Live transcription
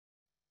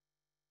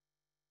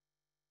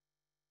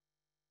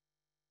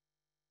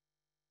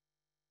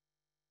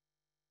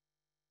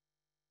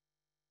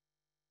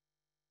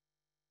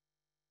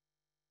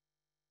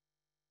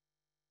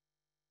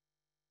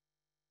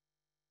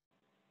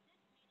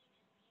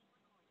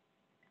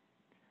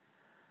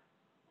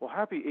Well,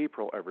 happy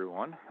April,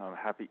 everyone.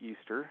 Happy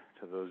Easter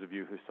to those of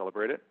you who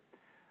celebrate it.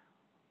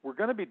 We're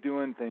going to be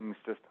doing things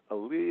just a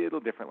little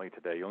differently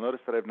today. You'll notice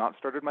that I've not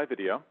started my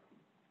video,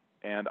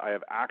 and I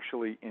have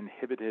actually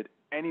inhibited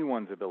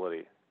anyone's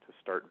ability to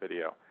start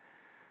video.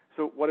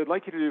 So what I'd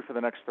like you to do for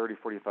the next 30,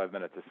 45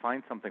 minutes is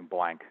find something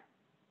blank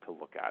to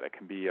look at. It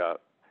can be a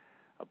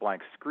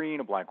blank screen,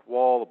 a blank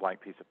wall, a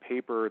blank piece of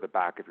paper, the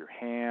back of your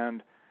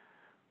hand.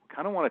 We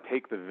kind of want to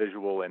take the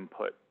visual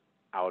input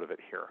out of it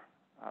here.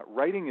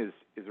 Writing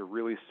is a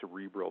really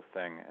cerebral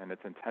thing, and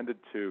it's intended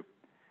to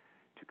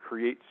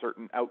create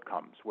certain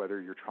outcomes,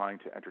 whether you're trying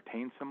to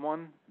entertain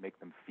someone, make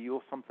them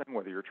feel something,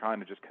 whether you're trying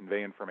to just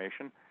convey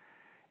information.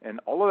 And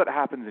all of that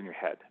happens in your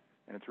head,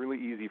 and it's really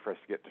easy for us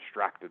to get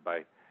distracted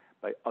by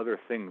other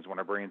things when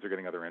our brains are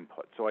getting other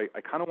input. So I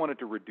kind of wanted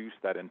to reduce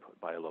that input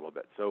by a little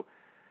bit. So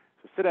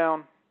sit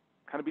down,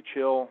 kind of be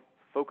chill,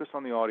 focus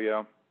on the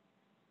audio.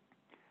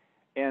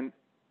 And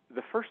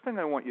the first thing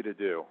I want you to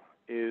do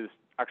is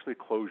actually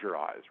close your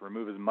eyes,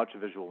 remove as much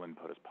visual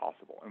input as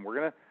possible. And we're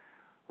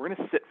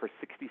gonna sit for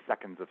 60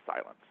 seconds of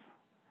silence.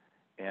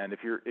 And if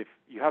you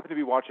happen to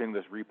be watching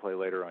this replay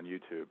later on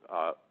YouTube,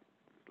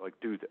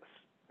 do this.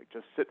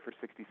 Just sit for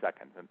 60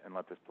 seconds and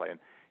let this play. And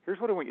here's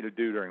what I want you to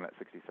do during that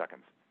 60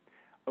 seconds.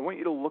 I want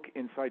you to look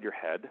inside your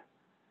head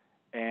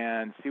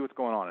and see what's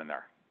going on in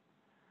there.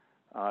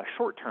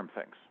 Short-term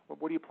things.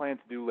 What do you plan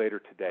to do later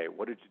today?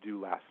 What did you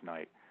do last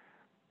night?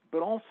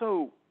 But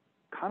also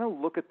kind of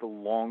look at the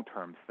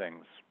long-term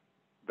things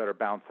that are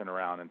bouncing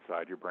around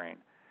inside your brain.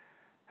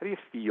 How do you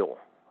feel?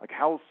 Like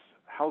how's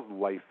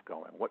life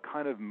going? What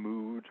kind of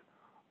mood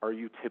are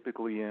you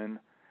typically in?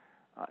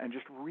 And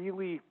just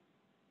really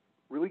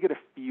get a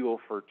feel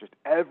for just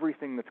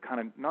everything that's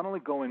kind of not only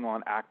going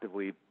on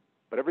actively,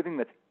 but everything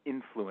that's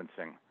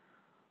influencing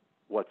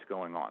what's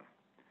going on.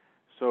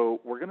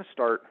 So we're going to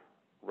start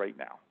right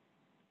now.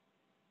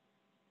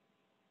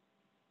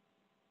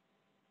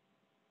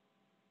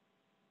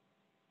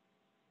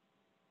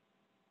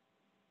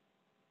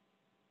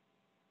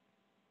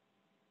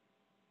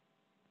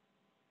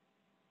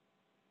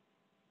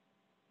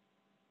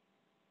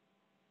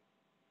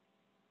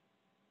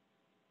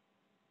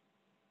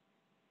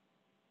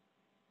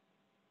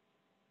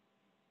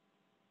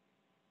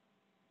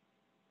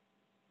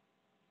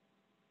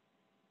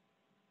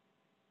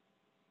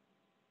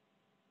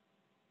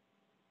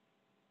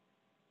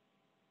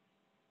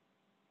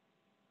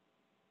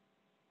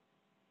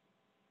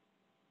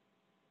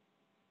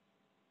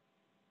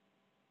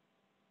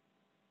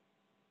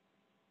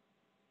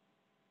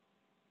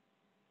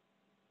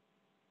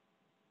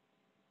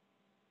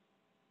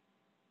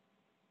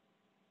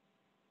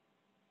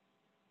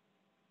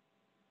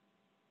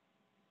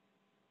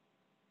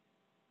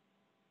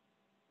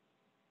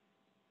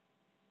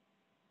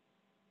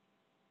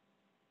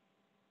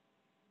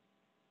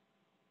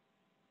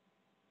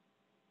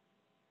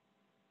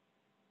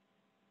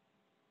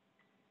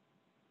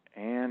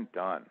 And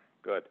done.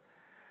 Good.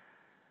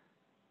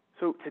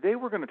 So today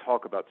we're going to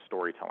talk about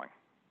storytelling.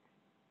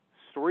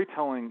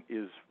 Storytelling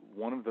is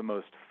one of the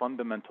most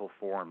fundamental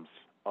forms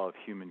of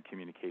human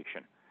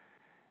communication.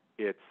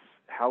 It's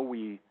how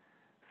we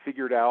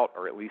figured out,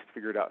 or at least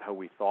figured out how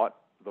we thought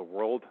the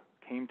world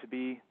came to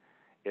be.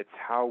 It's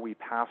how we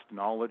passed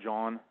knowledge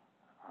on.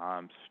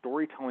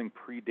 Storytelling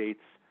predates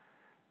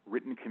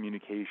written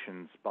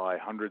communications by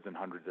hundreds and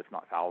hundreds, if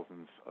not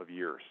thousands, of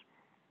years.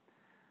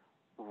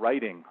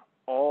 Writing,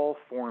 all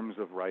forms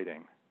of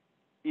writing,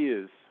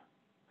 is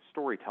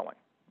storytelling.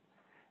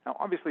 Now,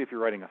 obviously, if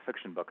you're writing a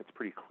fiction book, it's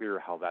pretty clear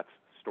how that's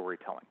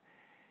storytelling.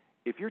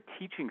 If you're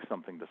teaching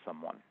something to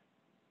someone,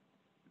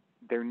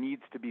 there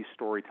needs to be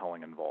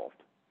storytelling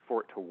involved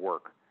for it to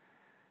work.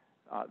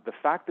 The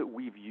fact that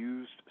we've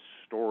used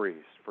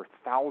stories for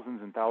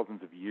thousands and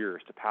thousands of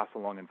years to pass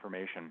along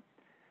information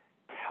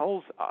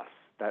tells us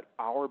that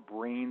our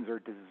brains are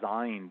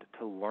designed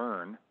to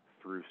learn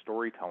through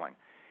storytelling.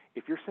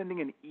 If you're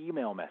sending an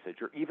email message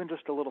or even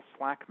just a little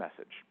Slack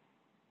message,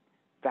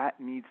 that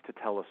needs to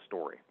tell a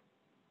story.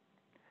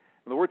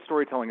 And the word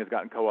storytelling has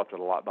gotten co-opted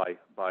a lot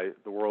by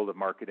the world of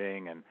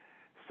marketing and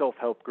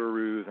self-help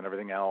gurus and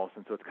everything else,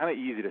 and so it's kind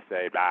of easy to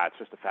say, it's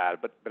just a fad,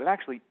 but it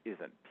actually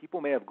isn't.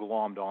 People may have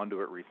glommed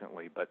onto it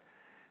recently, but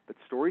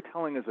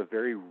storytelling is a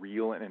very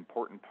real and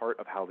important part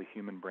of how the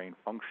human brain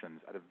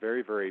functions at a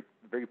very, very,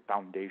 very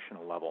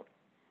foundational level.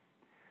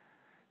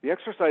 The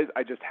exercise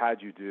I just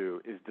had you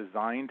do is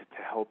designed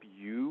to help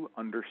you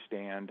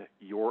understand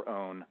your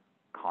own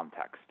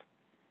context.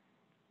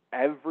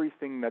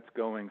 Everything that's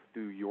going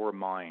through your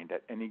mind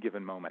at any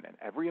given moment and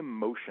every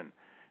emotion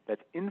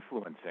that's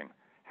influencing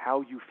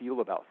how you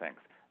feel about things,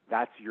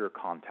 that's your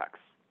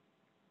context.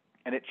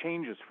 And it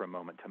changes from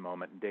moment to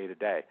moment and day to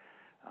day.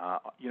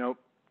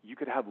 You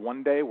could have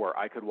one day where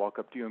I could walk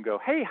up to you and go,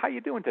 hey, how you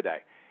doing today?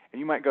 And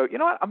you might go, you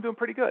know what, I'm doing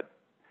pretty good.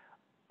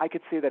 I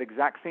could say that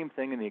exact same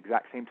thing in the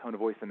exact same tone of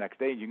voice the next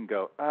day, and you can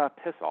go,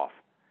 piss off.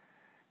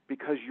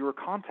 Because your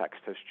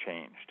context has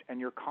changed, and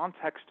your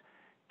context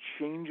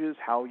changes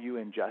how you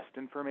ingest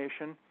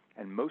information,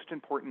 and most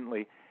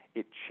importantly,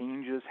 it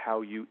changes how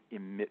you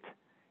emit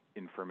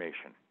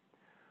information.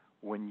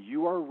 When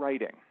you are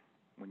writing,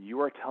 when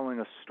you are telling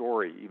a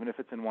story, even if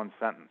it's in one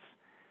sentence,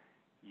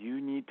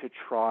 you need to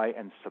try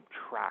and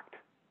subtract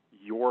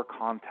your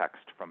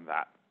context from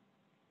that.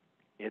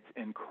 It's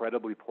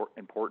incredibly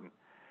important.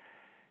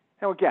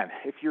 Now, again,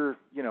 if you're,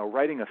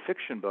 writing a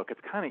fiction book, it's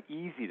kind of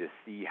easy to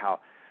see how,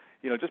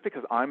 just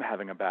because I'm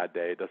having a bad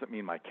day doesn't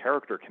mean my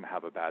character can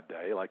have a bad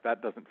day. Like,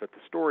 that doesn't fit the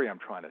story I'm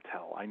trying to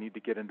tell. I need to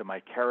get into my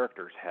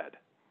character's head.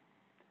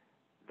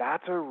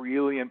 That's a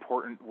really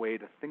important way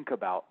to think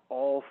about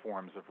all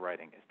forms of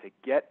writing, is to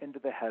get into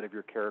the head of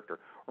your character,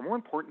 or more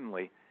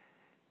importantly,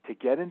 to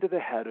get into the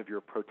head of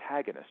your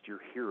protagonist, your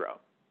hero.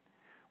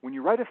 When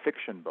you write a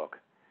fiction book,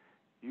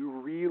 you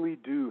really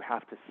do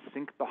have to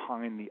sink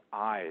behind the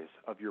eyes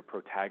of your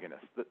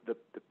protagonist, the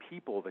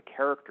people, the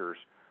characters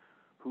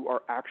who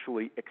are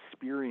actually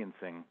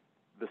experiencing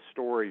the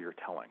story you're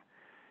telling.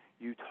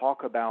 You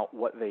talk about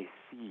what they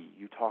see.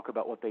 You talk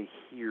about what they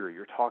hear.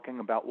 You're talking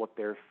about what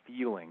they're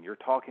feeling. You're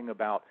talking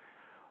about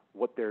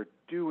what they're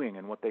doing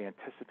and what they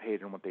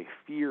anticipate and what they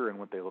fear and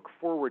what they look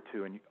forward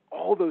to. And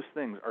all those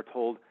things are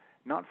told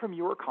not from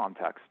your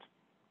context,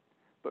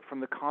 but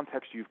from the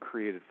context you've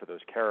created for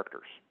those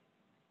characters.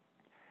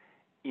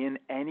 In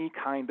any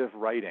kind of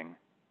writing,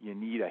 you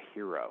need a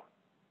hero.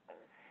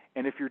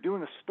 And if you're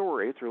doing a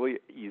story, it's really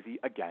easy,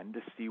 again,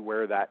 to see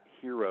where that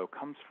hero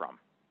comes from.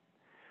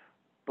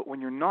 But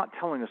when you're not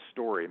telling a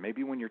story,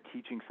 maybe when you're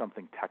teaching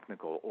something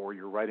technical, or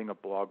you're writing a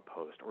blog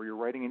post, or you're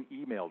writing an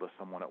email to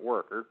someone at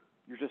work, or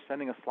you're just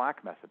sending a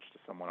Slack message to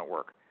someone at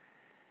work,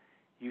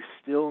 you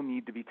still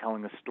need to be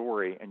telling a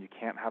story, and you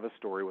can't have a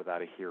story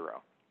without a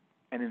hero.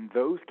 And in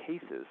those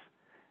cases,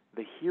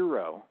 the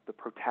hero, the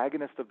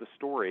protagonist of the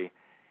story,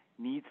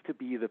 needs to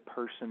be the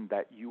person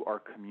that you are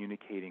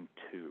communicating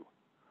to.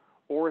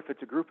 Or if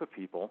it's a group of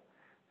people,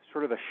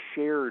 sort of a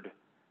shared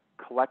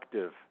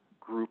collective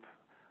group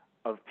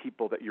of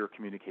people that you're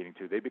communicating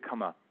to. They become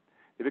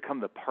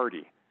the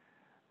party,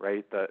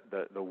 right?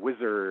 The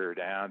wizard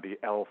and the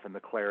elf and the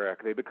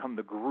cleric, they become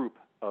the group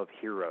of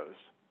heroes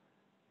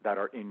that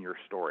are in your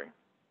story.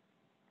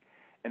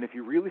 And if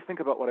you really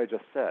think about what I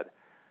just said,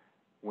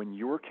 when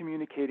you're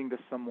communicating to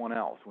someone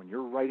else, when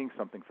you're writing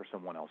something for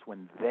someone else,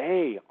 when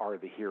they are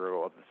the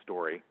hero of the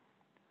story,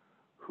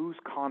 whose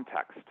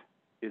context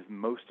is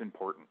most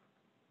important?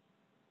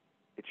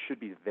 It should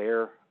be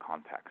their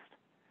context.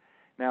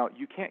 Now,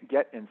 you can't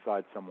get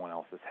inside someone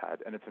else's head,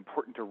 and it's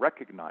important to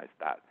recognize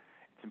that.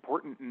 It's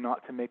important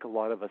not to make a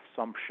lot of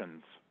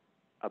assumptions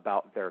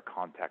about their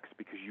context,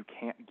 because you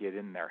can't get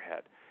in their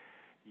head.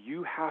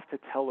 You have to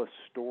tell a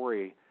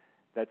story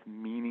that's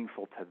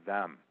meaningful to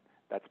them,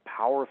 that's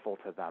powerful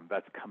to them,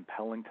 that's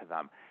compelling to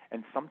them.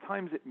 And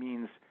sometimes it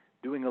means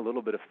doing a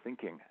little bit of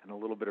thinking and a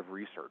little bit of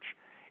research.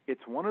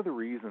 It's one of the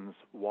reasons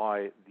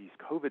why these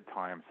COVID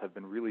times have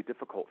been really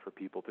difficult for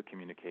people to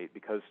communicate,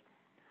 because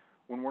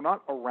when we're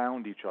not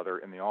around each other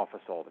in the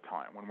office all the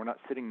time, when we're not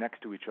sitting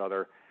next to each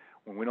other,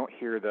 when we don't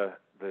hear the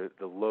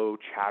low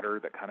chatter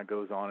that kind of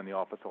goes on in the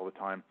office all the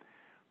time,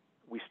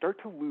 we start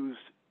to lose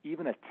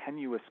even a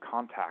tenuous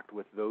contact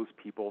with those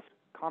people's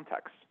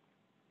contexts.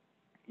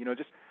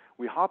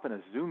 We hop in a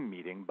Zoom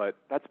meeting, but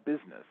that's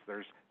business.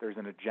 There's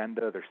an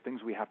agenda, there's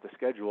things we have to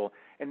schedule,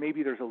 and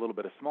maybe there's a little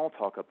bit of small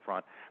talk up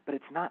front, but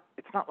it's not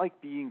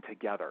like being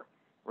together,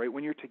 right?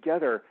 When you're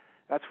together,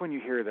 that's when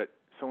you hear that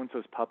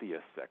so-and-so's puppy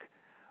is sick,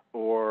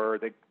 or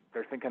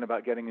they're thinking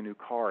about getting a new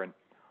car, and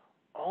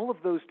all of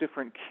those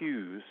different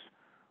cues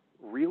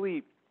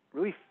really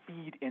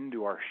feed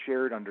into our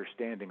shared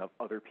understanding of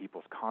other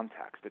people's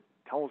context. It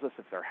tells us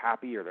if they're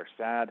happy or they're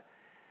sad.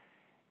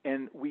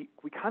 And we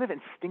kind of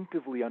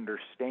instinctively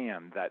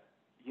understand that,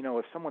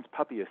 if someone's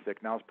puppy is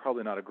sick, now is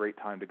probably not a great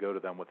time to go to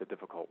them with a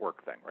difficult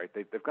work thing, right?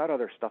 They've got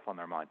other stuff on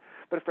their mind.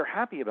 But if they're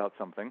happy about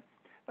something,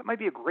 that might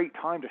be a great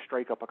time to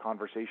strike up a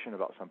conversation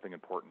about something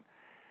important.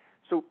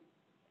 So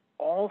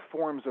all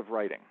forms of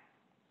writing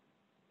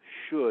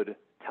should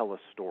tell a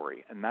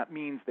story, and that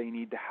means they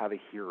need to have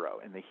a hero,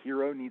 and the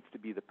hero needs to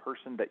be the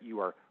person that you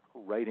are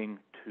writing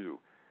to,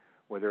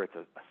 whether it's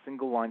a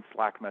single-line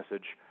Slack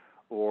message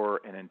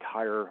or an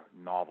entire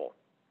novel.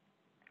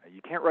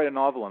 You can't write a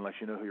novel unless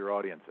you know who your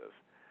audience is.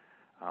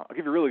 I'll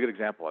give you a really good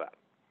example of that.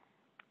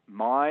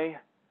 My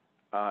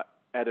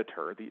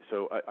editor,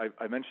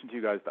 I mentioned to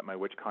you guys that my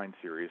Which Kind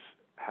series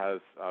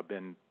has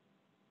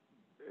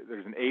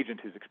there's an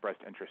agent who's expressed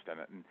interest in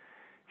it, and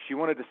she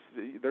wanted to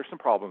see, there's some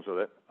problems with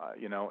it.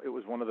 It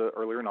was one of the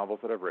earlier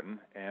novels that I've written,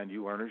 and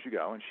you learn as you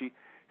go, and she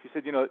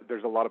said,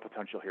 there's a lot of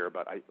potential here,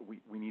 but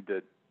we need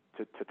to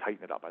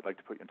tighten it up. I'd like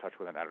to put you in touch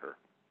with an editor.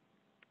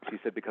 She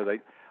said, because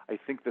I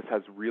think this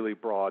has really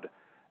broad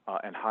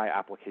and high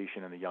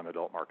application in the young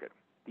adult market.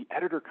 The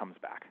editor comes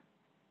back,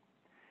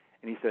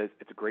 and he says,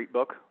 it's a great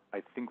book.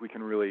 I think we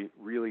can really,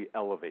 really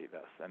elevate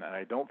this, and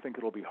I don't think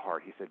it'll be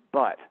hard. He said,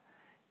 but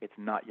it's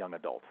not young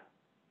adult.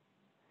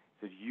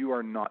 He said, you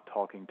are not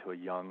talking to a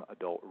young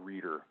adult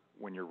reader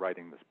when you're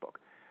writing this book.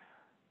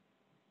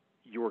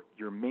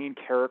 Your main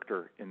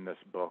character in this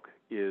book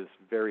is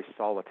very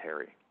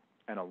solitary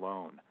and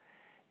alone.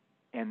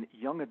 And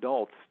young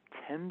adults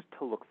tend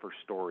to look for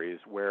stories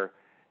where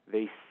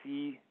they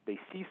see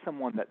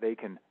someone that they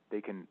can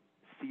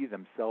see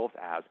themselves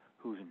as,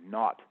 who's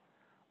not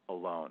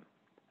alone.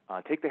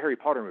 Take the Harry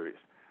Potter movies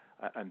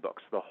and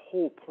books. The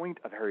whole point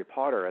of Harry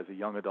Potter as a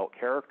young adult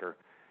character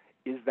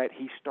is that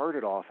he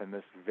started off in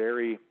this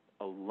very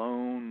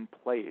alone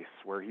place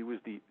where he was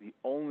the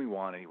only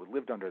one, and he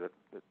lived under the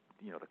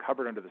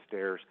cupboard under the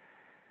stairs.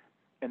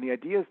 And the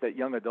idea is that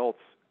young adults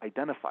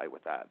identify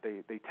with that.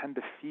 They tend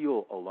to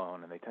feel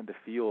alone, and they tend to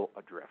feel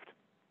adrift.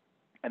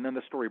 And then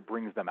the story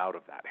brings them out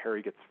of that.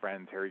 Harry gets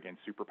friends, Harry gains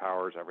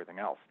superpowers, everything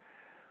else.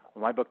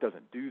 Well, my book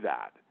doesn't do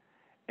that.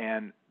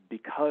 And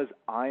because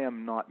I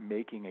am not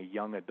making a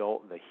young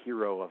adult the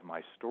hero of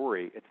my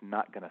story, it's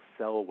not going to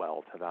sell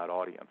well to that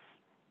audience.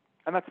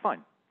 And that's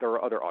fine. There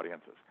are other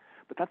audiences.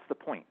 But that's the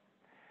point.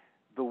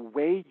 The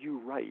way you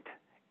write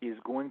is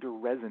going to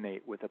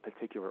resonate with a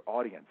particular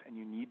audience, and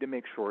you need to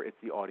make sure it's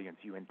the audience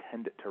you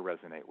intend it to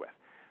resonate with.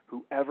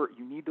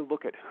 You need to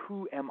look at,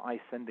 who am I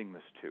sending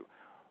this to?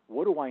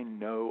 What do I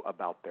know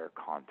about their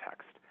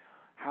context?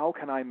 How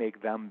can I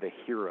make them the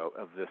hero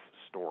of this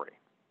story?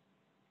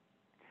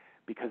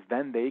 Because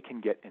then they can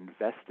get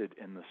invested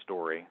in the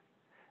story.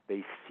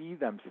 They see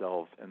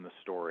themselves in the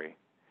story,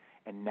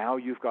 and now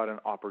you've got an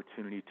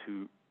opportunity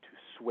to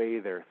sway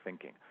their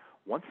thinking.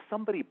 Once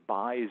somebody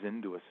buys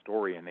into a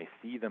story and they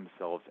see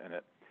themselves in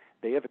it,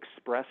 they have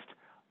expressed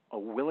a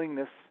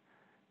willingness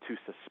to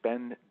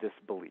suspend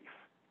disbelief,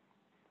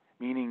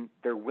 meaning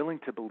they're willing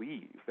to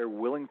believe, they're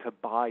willing to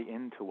buy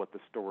into what the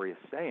story is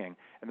saying,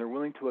 and they're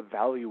willing to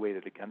evaluate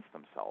it against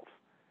themselves.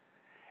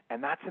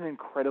 And that's an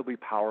incredibly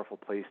powerful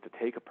place to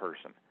take a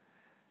person.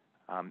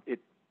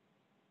 It's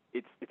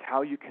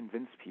how you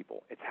convince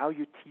people. It's how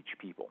you teach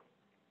people.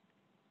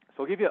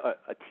 So I'll give you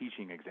a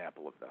teaching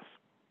example of this.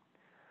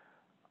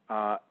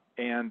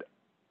 And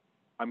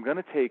I'm going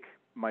to take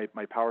my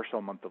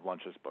PowerShell Month of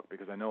Lunches book,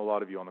 because I know a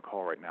lot of you on the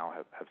call right now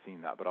have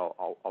seen that, but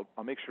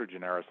I'll make sure to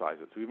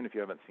genericize it. So even if you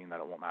haven't seen that,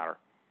 it won't matter.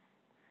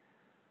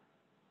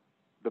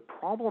 The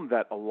problem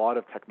that a lot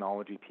of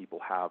technology people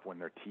have when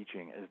they're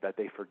teaching is that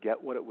they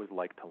forget what it was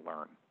like to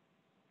learn.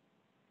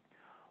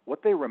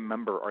 What they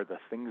remember are the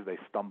things they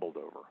stumbled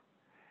over.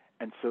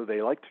 And so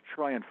they like to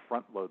try and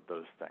front load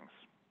those things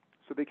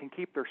so they can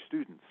keep their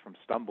students from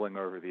stumbling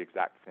over the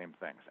exact same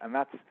things. And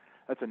that's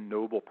a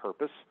noble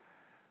purpose,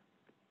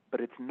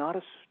 but it's not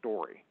a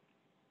story.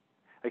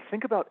 Like,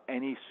 think about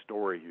any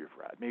story you've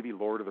read, maybe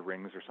Lord of the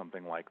Rings or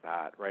something like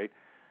that, right?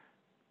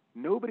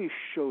 Nobody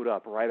showed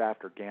up right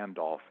after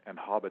Gandalf and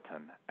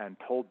Hobbiton and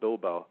told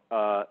Bilbo,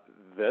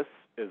 this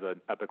is an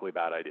epically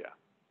bad idea.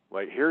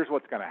 Like, here's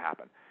what's going to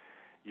happen.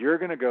 You're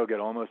going to go get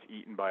almost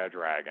eaten by a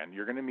dragon.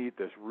 You're going to meet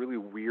this really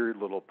weird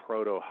little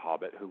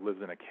proto-hobbit who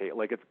lives in a cave.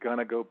 Like, it's going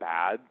to go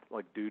bad.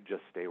 Like, dude,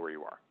 just stay where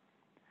you are.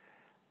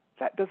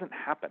 That doesn't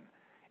happen.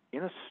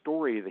 In a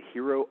story, the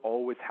hero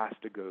always has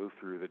to go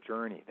through the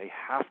journey. They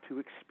have to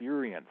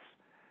experience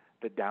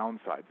the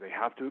downsides. They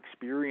have to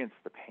experience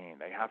the pain.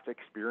 They have to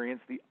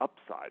experience the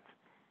upsides.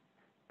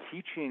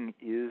 Teaching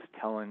is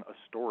telling a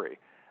story.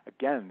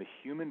 Again, the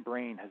human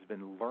brain has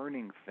been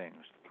learning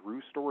things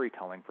through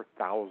storytelling for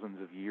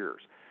thousands of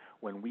years.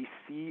 When we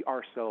see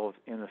ourselves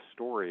in a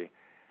story,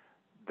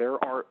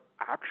 there are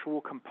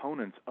actual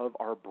components of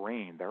our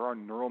brain. There are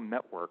neural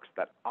networks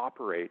that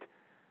operate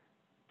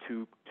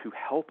to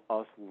help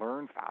us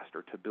learn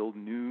faster, to build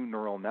new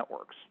neural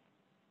networks.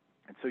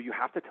 And so you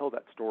have to tell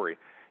that story.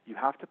 You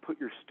have to put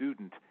your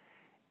student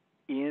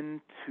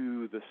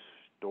into the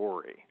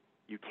story.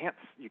 You can't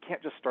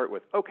just start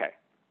with, okay,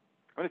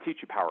 I'm going to teach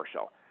you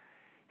PowerShell.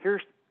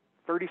 Here's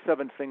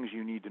 37 things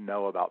you need to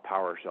know about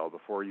PowerShell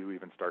before you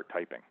even start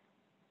typing.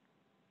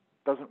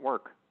 Doesn't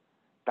work.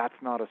 That's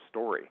not a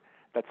story.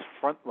 That's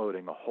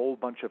front-loading a whole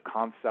bunch of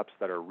concepts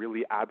that are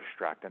really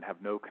abstract and have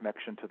no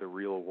connection to the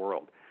real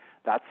world.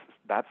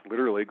 That's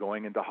literally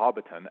going into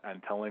Hobbiton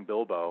and telling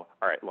Bilbo,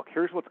 all right, look,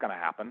 here's what's going to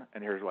happen,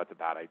 and here's what's a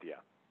bad idea.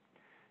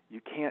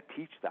 You can't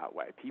teach that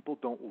way. People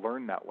don't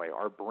learn that way.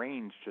 Our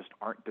brains just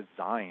aren't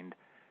designed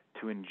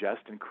to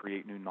ingest and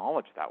create new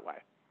knowledge that way.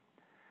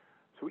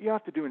 So what you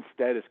have to do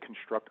instead is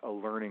construct a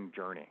learning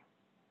journey.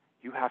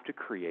 You have to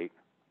create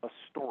a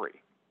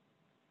story.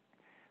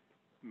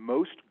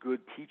 Most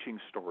good teaching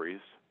stories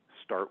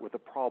start with a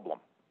problem.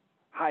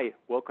 Hi,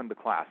 welcome to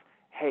class.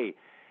 Hey,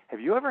 have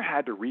you ever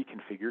had to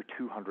reconfigure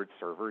 200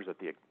 servers at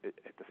the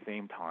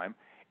same time?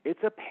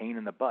 It's a pain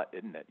in the butt,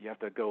 isn't it? You have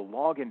to go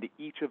log into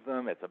each of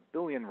them. It's a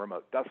billion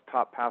remote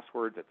desktop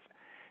passwords.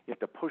 You have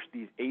to push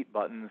these 8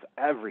 buttons,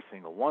 every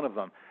single one of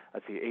them.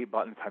 Let's see, 8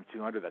 buttons times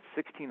 200, that's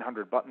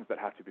 1,600 buttons that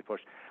have to be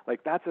pushed.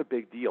 Like, that's a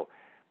big deal.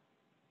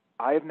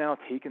 I've now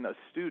taken a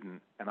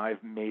student and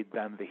I've made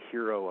them the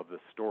hero of the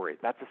story.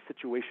 That's a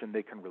situation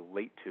they can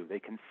relate to. They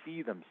can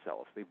see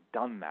themselves. They've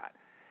done that.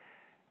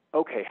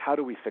 Okay, how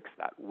do we fix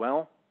that?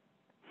 Well,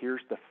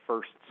 here's the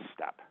first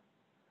step.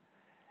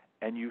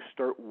 And you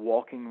start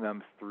walking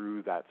them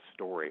through that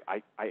story.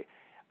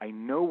 I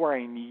know where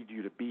I need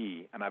you to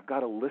be, and I've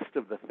got a list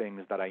of the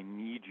things that I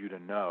need you to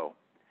know.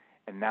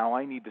 And now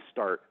I need to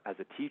start, as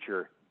a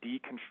teacher,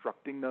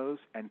 deconstructing those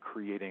and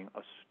creating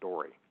a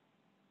story.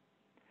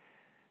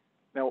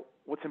 Now,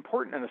 what's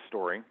important in a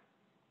story,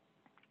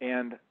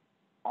 and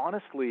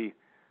honestly,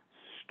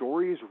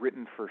 stories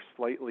written for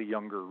slightly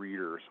younger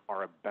readers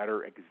are a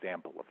better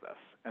example of this.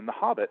 And The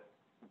Hobbit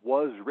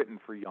was written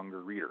for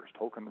younger readers.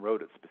 Tolkien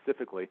wrote it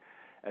specifically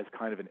as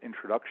kind of an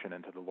introduction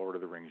into the Lord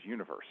of the Rings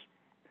universe.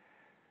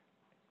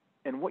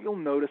 And what you'll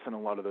notice in a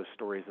lot of those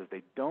stories is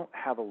they don't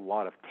have a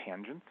lot of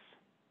tangents.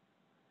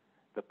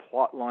 The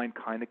plot line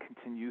kind of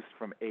continues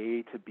from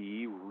A to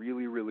B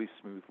really, really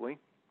smoothly.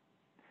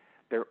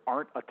 There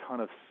aren't a ton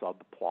of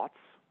subplots,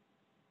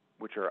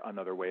 which are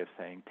another way of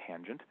saying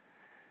tangent.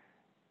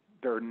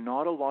 There are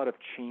not a lot of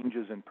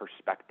changes in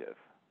perspective.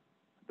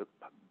 The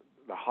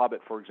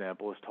Hobbit, for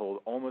example, is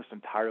told almost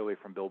entirely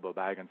from Bilbo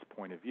Baggins'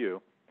 point of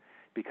view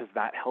because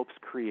that helps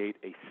create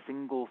a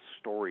single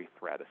story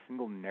thread, a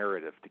single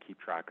narrative to keep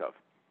track of.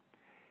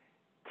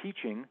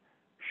 Teaching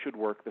should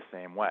work the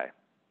same way.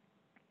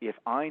 If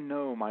I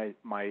know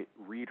my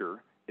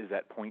reader is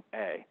at point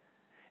A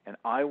and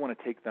I want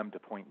to take them to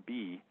point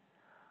B,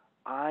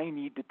 I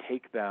need to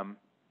take them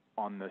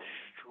on the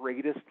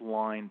straightest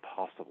line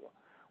possible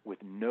with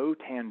no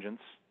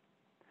tangents,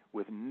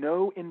 with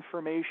no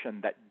information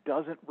that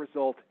doesn't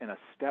result in a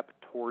step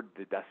toward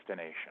the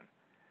destination.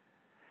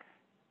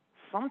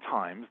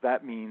 Sometimes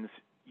that means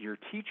your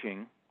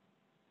teaching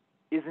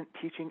isn't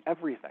teaching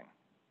everything.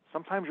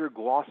 Sometimes you're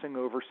glossing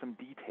over some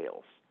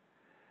details.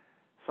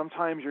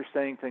 Sometimes you're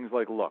saying things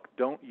like, look,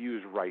 don't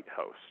use right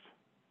host.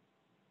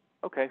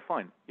 Okay,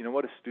 fine. You know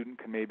what? A student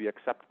can maybe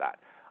accept that.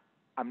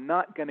 I'm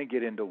not going to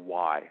get into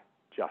why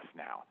just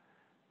now.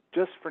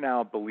 Just for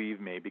now,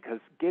 believe me, because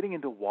getting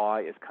into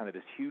why is kind of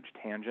this huge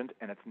tangent,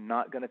 and it's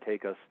not going to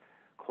take us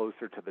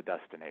closer to the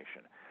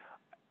destination.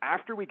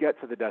 After we get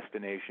to the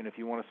destination, if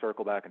you want to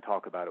circle back and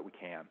talk about it, we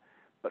can.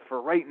 But for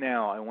right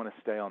now, I want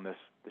to stay on the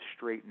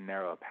straight and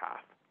narrow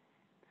path.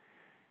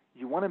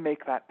 You want to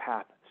make that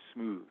path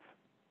smooth.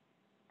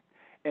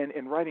 And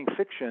in writing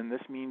fiction,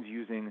 this means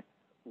using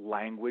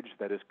language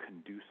that is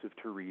conducive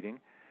to reading.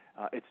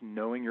 It's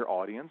knowing your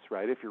audience,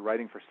 right? If you're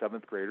writing for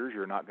 7th graders,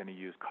 you're not going to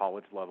use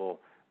college-level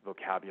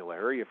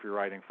vocabulary. If you're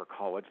writing for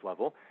college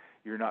level,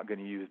 you're not going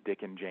to use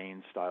Dick and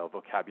Jane style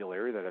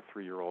vocabulary that a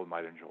 3-year-old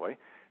might enjoy.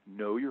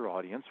 Know your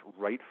audience,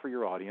 write for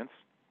your audience,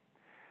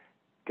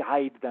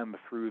 guide them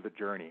through the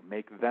journey,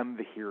 make them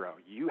the hero.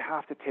 You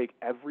have to take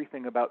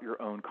everything about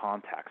your own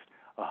context.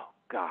 Oh,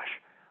 gosh,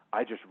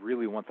 I just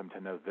really want them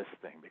to know this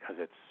thing because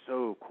it's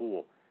so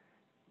cool.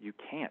 You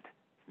can't.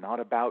 It's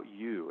not about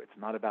you. It's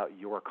not about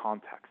your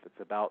context.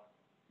 It's about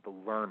the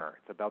learner.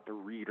 It's about the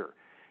reader.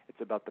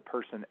 It's about the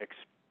person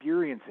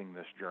experiencing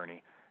this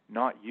journey,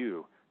 not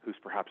you, who's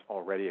perhaps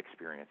already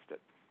experienced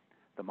it.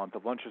 The Month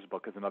of Lunches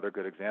book is another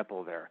good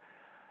example there.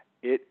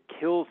 It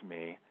kills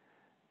me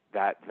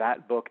that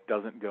that book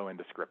doesn't go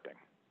into scripting.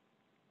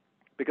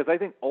 Because I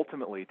think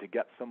ultimately to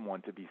get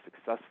someone to be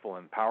successful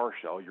in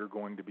PowerShell, you're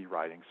going to be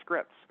writing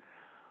scripts.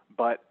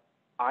 But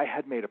I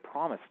had made a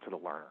promise to the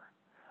learner.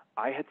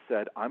 I had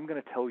said, I'm going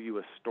to tell you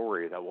a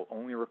story that will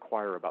only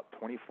require about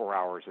 24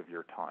 hours of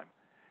your time,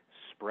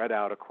 spread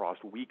out across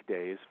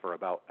weekdays for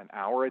about an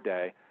hour a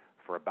day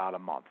for about a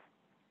month.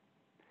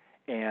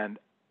 And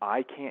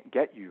I can't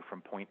get you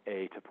from point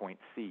A to point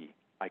C.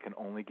 I can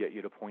only get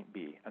you to point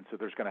B. And so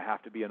there's going to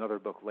have to be another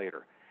book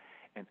later.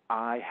 And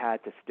I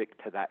had to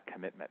stick to that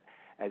commitment.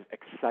 As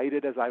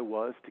excited as I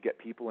was to get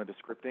people into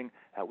scripting,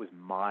 that was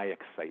my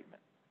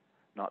excitement,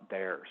 not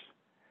theirs.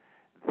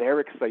 Their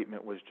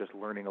excitement was just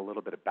learning a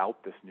little bit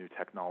about this new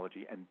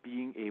technology and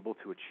being able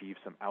to achieve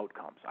some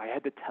outcomes. I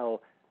had to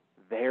tell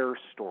their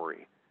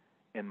story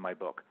in my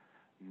book,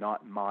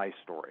 not my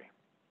story.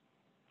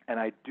 And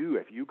I do,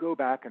 if you go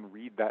back and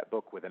read that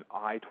book with an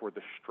eye toward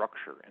the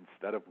structure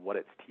instead of what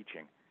it's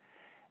teaching,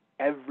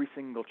 every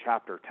single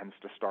chapter tends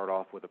to start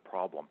off with a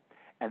problem,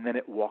 and then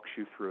it walks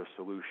you through a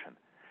solution.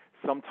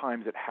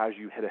 Sometimes it has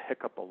you hit a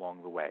hiccup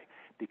along the way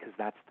because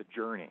that's the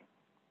journey.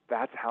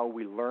 That's how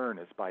we learn,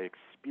 is by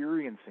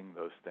experiencing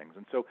those things.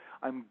 And so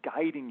I'm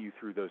guiding you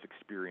through those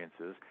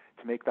experiences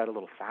to make that a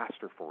little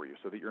faster for you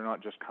so that you're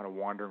not just kind of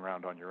wandering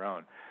around on your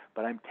own.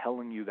 But I'm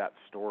telling you that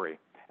story.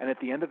 And at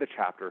the end of the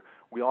chapter,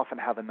 we often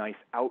have a nice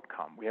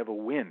outcome. We have a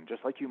win,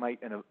 just like you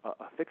might in a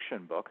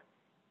fiction book,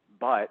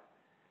 but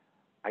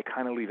I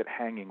kind of leave it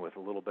hanging with a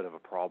little bit of a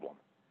problem.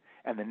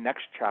 And the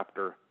next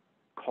chapter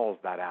calls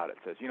that out. It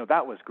says,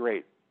 that was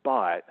great,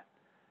 but...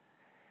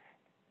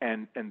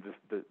 And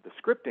the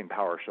scripting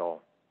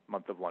PowerShell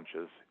Month of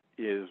Lunches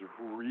is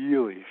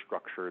really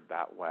structured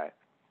that way.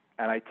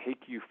 And I take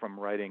you from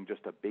writing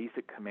just a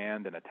basic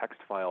command in a text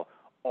file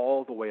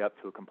all the way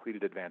up to a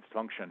completed advanced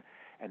function.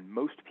 And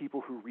most people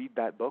who read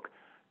that book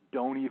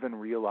don't even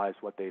realize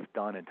what they've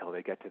done until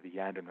they get to the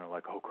end and they're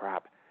like, oh,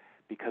 crap,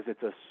 because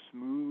it's a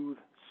smooth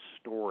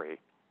story.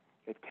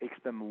 It takes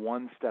them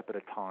one step at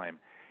a time.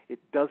 It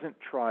doesn't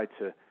try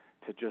to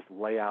just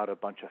lay out a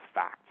bunch of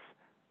facts.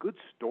 Good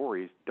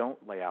stories don't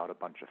lay out a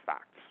bunch of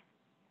facts,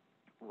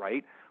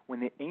 right? When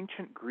the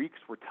ancient Greeks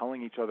were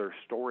telling each other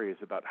stories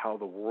about how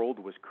the world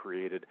was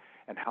created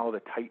and how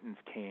the Titans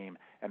came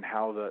and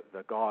how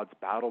the gods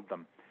battled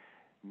them,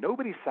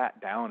 nobody sat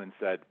down and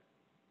said,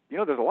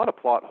 there's a lot of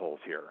plot holes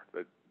here.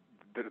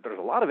 There's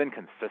a lot of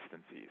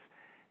inconsistencies.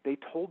 They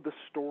told the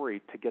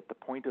story to get the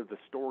point of the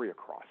story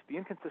across. The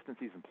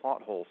inconsistencies and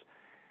plot holes,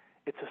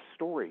 it's a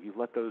story. You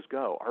let those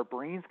go. Our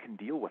brains can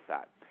deal with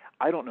that.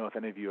 I don't know if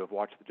any of you have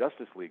watched the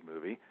Justice League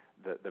movie,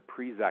 the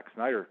pre-Zack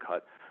Snyder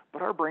cut,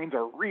 but our brains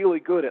are really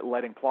good at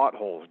letting plot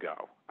holes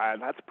go.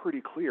 That's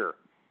pretty clear.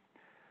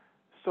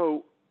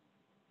 So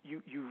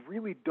you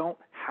really don't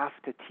have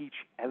to teach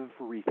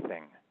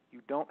everything.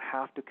 You don't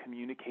have to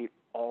communicate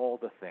all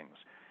the things.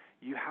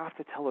 You have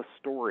to tell a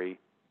story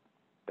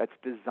that's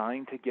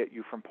designed to get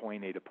you from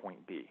point A to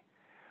point B.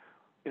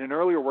 In an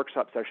earlier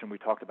workshop session, we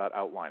talked about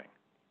outlining.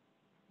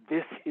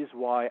 This is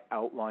why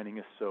outlining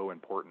is so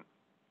important.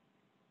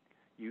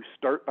 You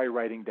start by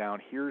writing down,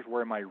 here's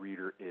where my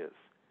reader is.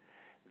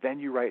 Then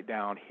you write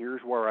down,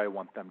 here's where I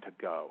want them to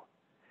go.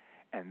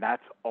 And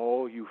that's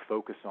all you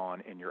focus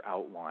on in your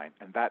outline.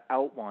 And that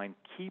outline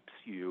keeps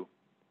you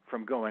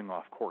from going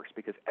off course,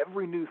 because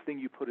every new thing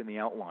you put in the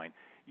outline,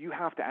 you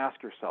have to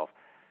ask yourself,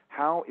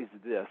 how is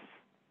this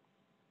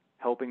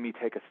helping me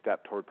take a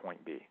step toward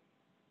point B?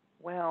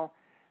 Well,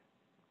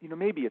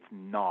 maybe it's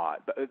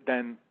not, but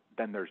then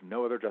there's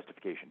no other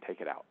justification.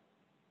 Take it out.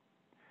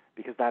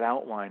 Because that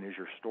outline is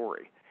your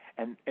story.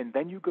 And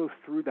then you go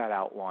through that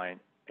outline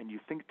and you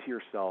think to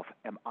yourself,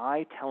 am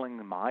I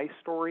telling my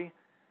story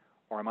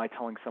or am I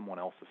telling someone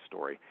else's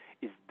story?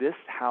 Is this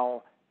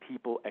how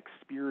people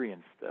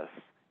experience this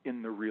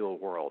in the real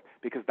world?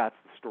 Because that's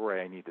the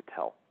story I need to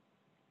tell.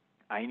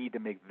 I need to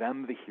make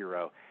them the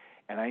hero,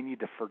 and I need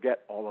to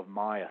forget all of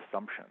my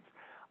assumptions.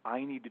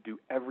 I need to do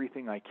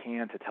everything I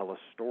can to tell a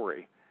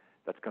story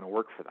that's going to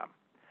work for them.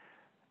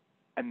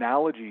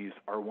 Analogies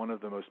are one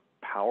of the most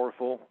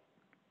powerful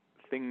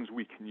things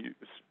we can use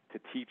to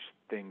teach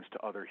things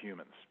to other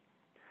humans.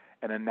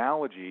 An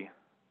analogy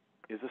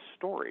is a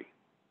story.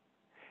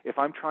 If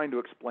I'm trying to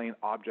explain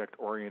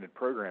object-oriented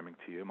programming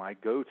to you, my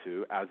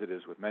go-to, as it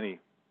is with many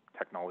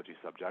technology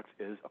subjects,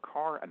 is a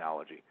car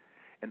analogy.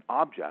 An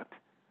object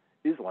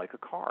is like a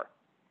car.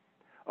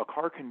 A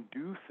car can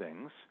do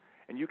things,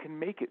 and you can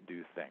make it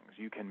do things.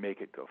 You can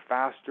make it go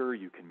faster.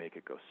 You can make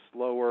it go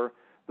slower.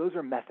 Those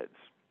are methods.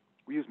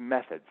 We use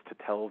methods to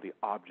tell the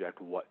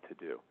object what to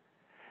do.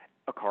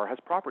 A car has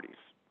properties.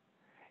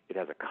 It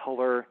has a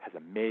color, has a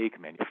make,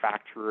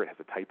 manufacturer, it has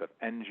a type of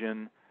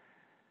engine.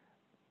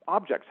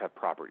 Objects have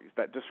properties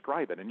that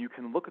describe it, and you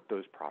can look at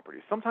those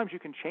properties. Sometimes you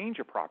can change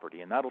a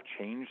property, and that'll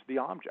change the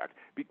object.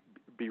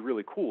 Be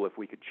really cool if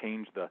we could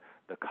change the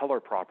color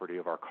property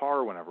of our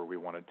car whenever we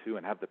wanted to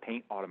and have the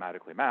paint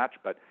automatically match,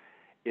 but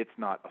it's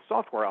not a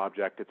software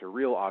object, it's a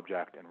real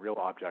object, and real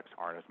objects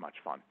aren't as much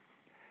fun.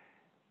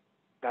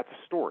 That's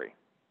a story.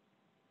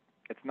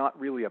 It's not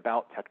really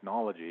about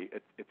technology.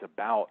 It's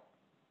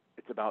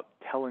about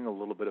telling a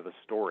little bit of a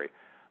story.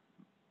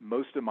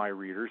 Most of my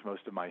readers,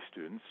 most of my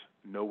students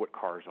know what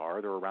cars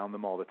are. They're around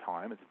them all the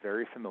time. It's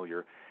very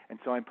familiar. And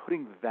so I'm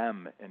putting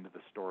them into the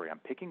story. I'm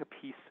picking a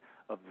piece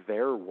of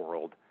their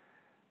world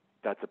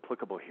that's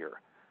applicable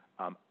here.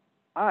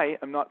 I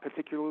am not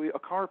particularly a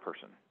car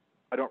person.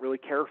 I don't really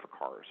care for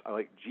cars. I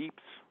like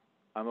Jeeps.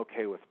 I'm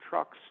okay with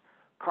trucks.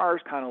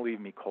 Cars kind of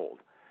leave me cold.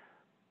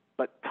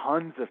 But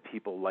tons of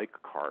people like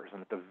cars,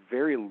 and at the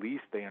very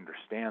least they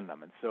understand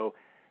them. And so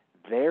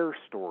their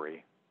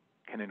story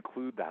can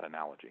include that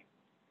analogy.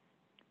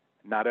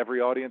 Not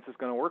every audience is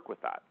going to work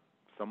with that.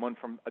 Someone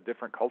from a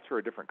different culture,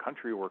 a different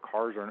country where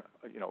cars are,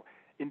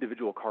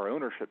 individual car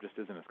ownership just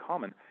isn't as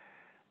common,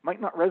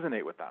 might not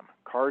resonate with them.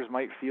 Cars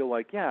might feel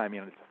like,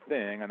 it's a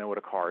thing. I know what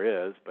a car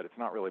is, but it's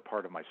not really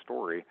part of my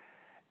story.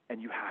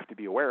 And you have to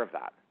be aware of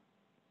that.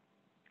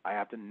 I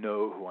have to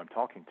know who I'm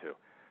talking to.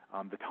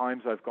 The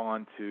times I've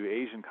gone to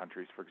Asian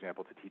countries, for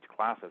example, to teach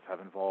classes have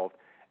involved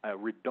a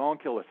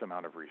redonkulous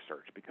amount of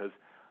research because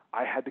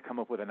I had to come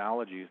up with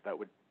analogies that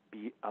would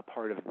be a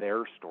part of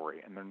their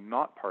story, and they're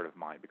not part of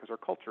mine because our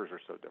cultures are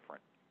so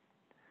different.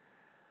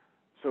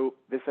 So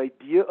this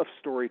idea of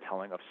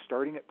storytelling, of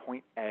starting at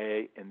point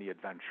A in the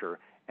adventure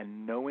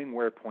and knowing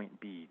where point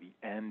B,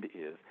 the end,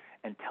 is,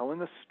 and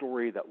telling a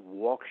story that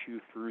walks you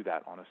through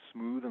that on a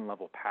smooth and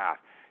level path,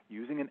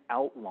 using an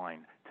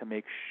outline to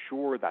make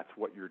sure that's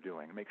what you're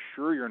doing, make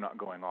sure you're not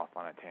going off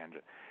on a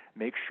tangent,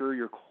 make sure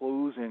you're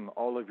closing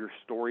all of your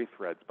story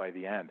threads by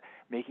the end,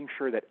 making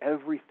sure that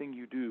everything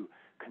you do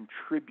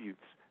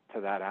contributes to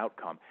that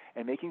outcome,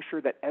 and making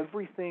sure that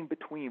everything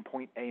between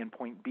point A and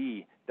point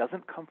B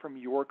doesn't come from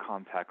your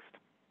context,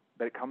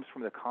 but it comes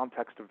from the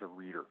context of the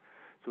reader,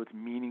 so it's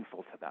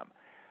meaningful to them.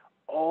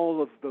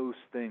 All of those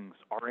things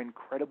are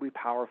incredibly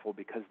powerful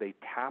because they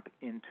tap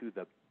into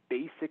the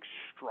basic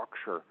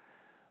structure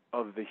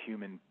of the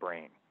human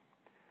brain.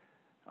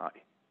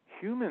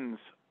 Humans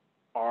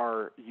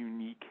are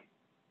unique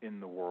in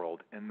the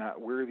world in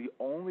that we're the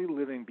only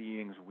living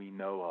beings we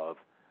know of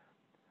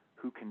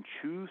who can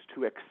choose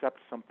to accept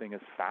something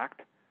as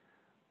fact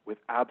with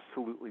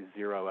absolutely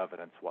zero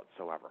evidence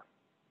whatsoever.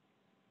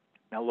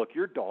 Now look,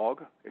 your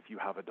dog, if you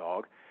have a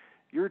dog,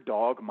 your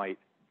dog might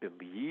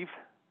believe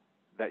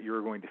that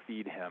you're going to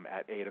feed him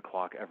at 8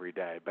 o'clock every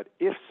day. But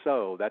if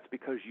so, that's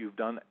because you've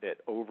done it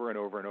over and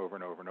over and over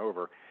and over and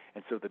over.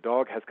 And so the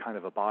dog has kind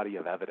of a body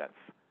of evidence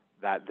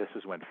that this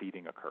is when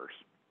feeding occurs.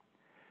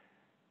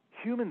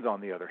 Humans, on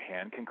the other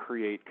hand, can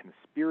create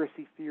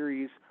conspiracy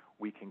theories.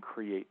 We can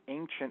create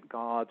ancient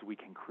gods. We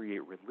can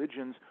create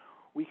religions.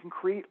 We can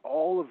create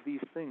all of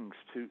these things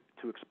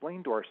to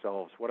explain to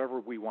ourselves whatever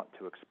we want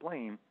to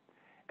explain,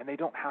 and they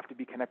don't have to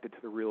be connected to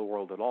the real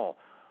world at all.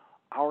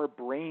 Our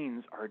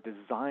brains are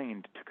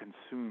designed to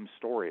consume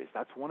stories.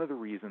 That's one of the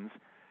reasons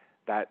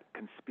that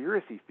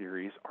conspiracy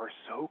theories are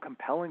so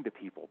compelling to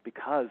people,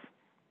 because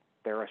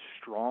they're a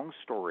strong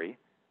story.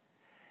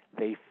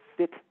 They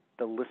fit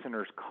the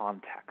listener's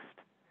context,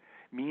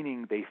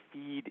 meaning they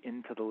feed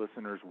into the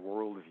listener's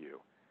worldview.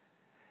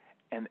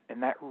 And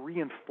that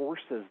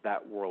reinforces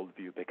that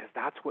worldview, because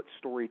that's what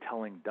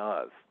storytelling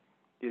does,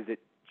 is it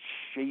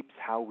shapes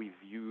how we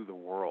view the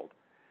world.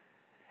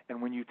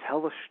 And when you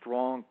tell a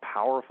strong,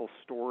 powerful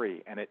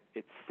story and it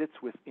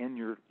sits within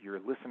your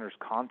listener's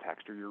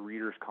context or your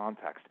reader's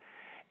context,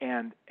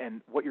 and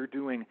what you're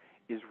doing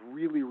is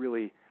really,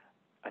 really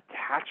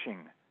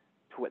attaching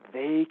to what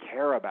they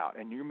care about,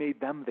 and you made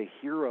them the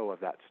hero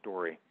of that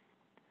story,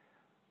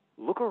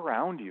 look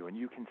around you and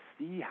you can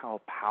see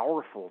how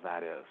powerful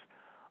that is.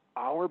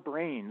 Our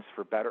brains,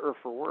 for better or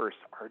for worse,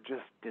 are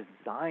just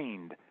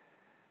designed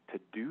to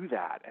do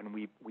that, and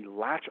we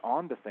latch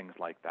on to things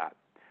like that.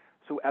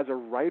 So as a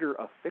writer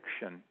of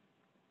fiction,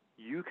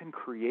 you can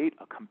create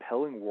a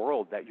compelling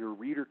world that your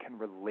reader can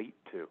relate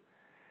to,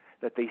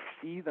 that they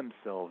see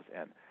themselves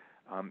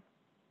in.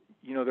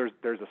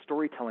 There's a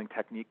storytelling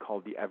technique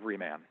called the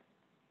everyman,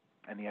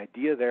 and the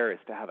idea there is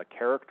to have a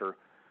character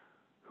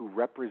who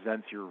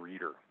represents your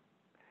reader.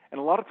 And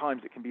a lot of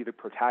times it can be the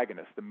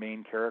protagonist, the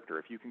main character.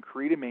 If you can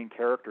create a main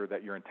character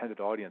that your intended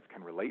audience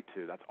can relate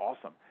to, that's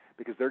awesome,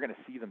 because they're going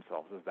to see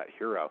themselves as that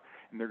hero,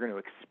 and they're going to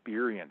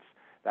experience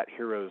that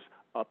hero's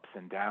ups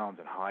and downs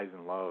and highs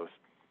and lows.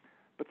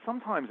 But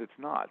sometimes it's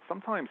not.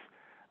 Sometimes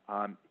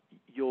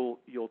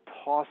you'll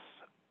toss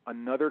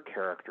another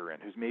character in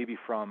who's maybe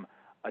from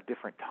a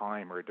different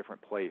time or a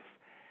different place,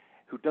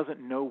 who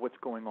doesn't know what's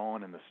going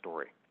on in the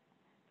story.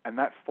 And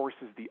that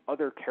forces the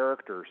other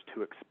characters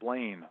to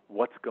explain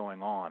what's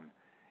going on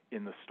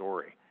in the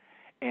story.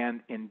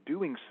 And in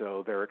doing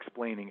so, they're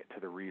explaining it to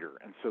the reader.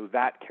 And so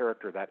that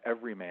character, that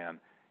everyman,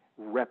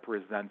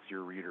 represents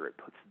your reader. It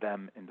puts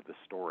them into the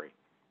story.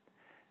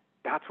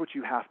 That's what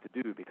you have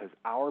to do, because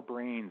our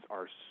brains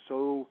are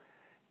so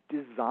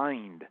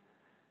designed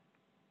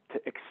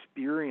to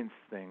experience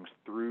things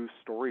through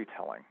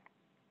storytelling.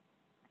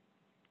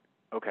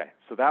 Okay,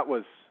 so that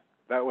was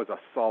a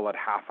solid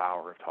half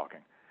hour of talking.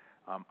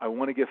 I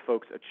want to give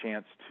folks a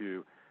chance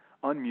to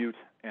unmute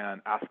and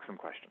ask some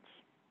questions.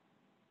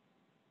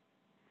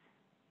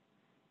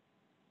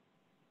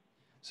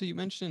 So you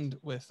mentioned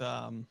with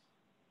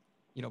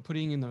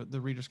putting in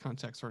the reader's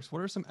context first.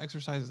 What are some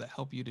exercises that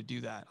help you to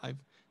do that? I've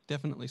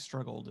definitely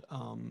struggled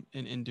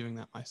in doing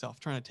that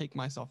myself, trying to take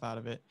myself out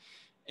of it.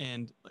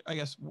 And I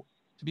guess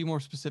to be more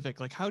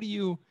specific, like, how do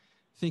you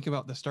think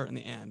about the start and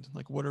the end?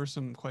 Like, what are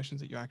some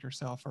questions that you ask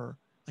yourself, or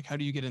like, how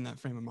do you get in that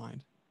frame of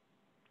mind?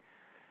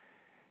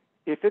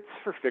 If it's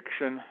for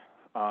fiction,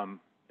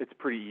 it's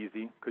pretty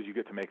easy, because you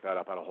get to make that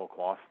up out of whole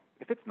cloth.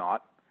 If it's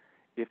not,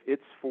 if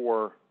it's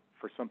for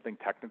something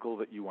technical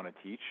that you want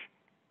to teach,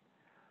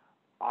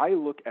 I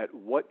look at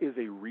what is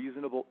a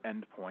reasonable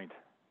endpoint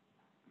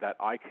that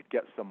I could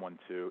get someone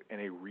to in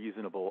a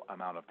reasonable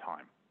amount of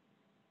time.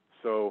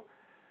 So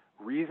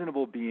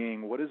reasonable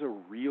being, what is a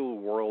real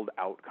world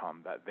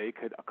outcome that they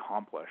could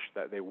accomplish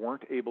that they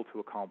weren't able to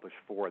accomplish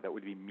before, that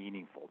would be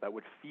meaningful, that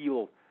would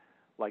feel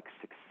like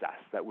success,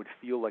 that would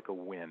feel like a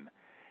win.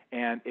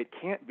 And it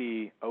can't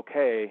be,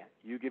 okay,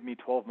 you give me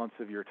 12 months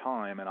of your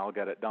time and I'll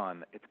get it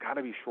done. It's got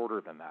to be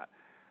shorter than that.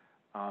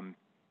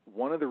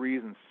 One of the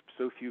reasons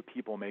so few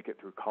people make it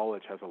through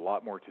college has a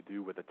lot more to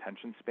do with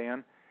attention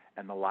span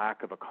and the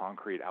lack of a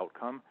concrete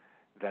outcome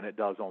than it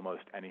does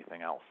almost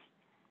anything else.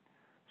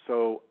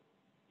 So,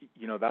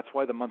 that's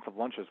why the month of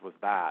lunches was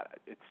that.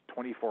 It's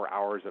 24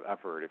 hours of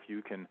effort. If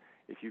you can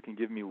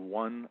give me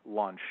one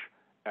lunch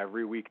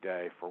every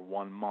weekday for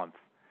 1 month,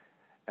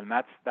 and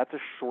that's a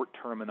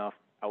short-term enough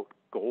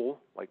goal,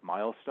 like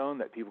milestone,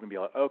 that people can be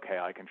like, okay,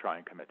 I can try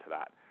and commit to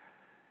that.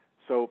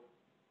 So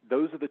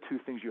those are the two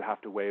things you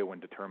have to weigh when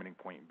determining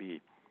point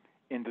B.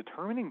 In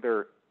determining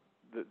the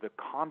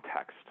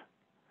context,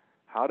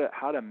 how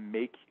to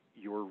make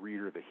your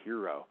reader the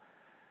hero,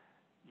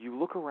 you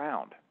look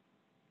around.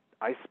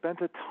 I spent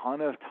a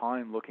ton of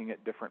time looking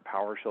at different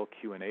PowerShell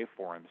Q&A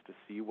forums to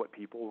see what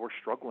people were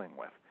struggling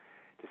with,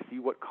 to see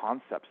what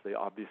concepts they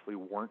obviously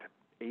weren't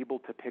able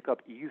to pick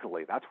up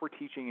easily. That's where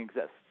teaching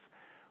exists.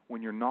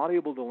 When you're not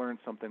able to learn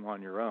something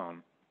on your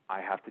own, I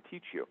have to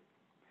teach you.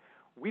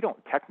 We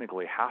don't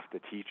technically have to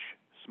teach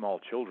small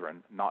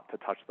children not to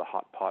touch the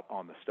hot pot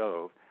on the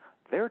stove.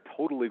 They're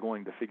totally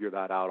going to figure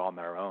that out on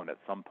their own at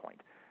some point.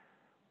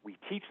 We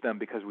teach them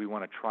because we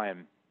want to try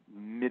and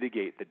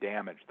mitigate the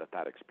damage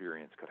that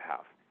experience could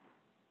have.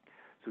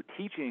 So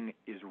teaching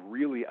is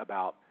really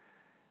about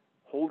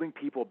holding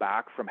people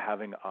back from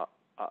having a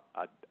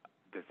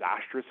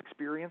disastrous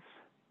experience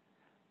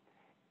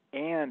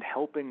and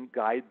helping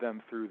guide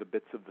them through the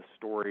bits of the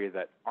story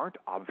that aren't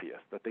obvious,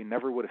 that they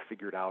never would have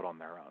figured out on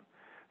their own.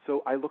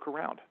 So I look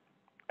around.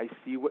 I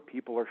see what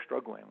people are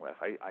struggling with.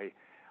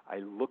 I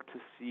look to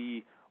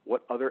see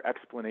what other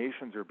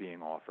explanations are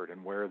being offered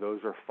and where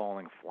those are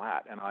falling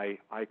flat. And I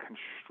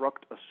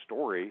construct a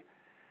story,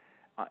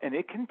 and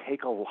it can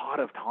take a lot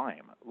of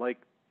time. Like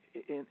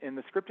in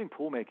the scripting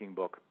pool making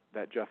book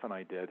that Jeff and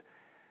I did,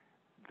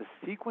 the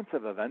sequence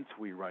of events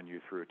we run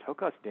you through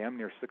took us damn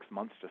near 6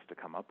 months just to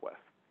come up with,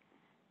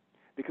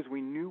 because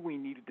we knew we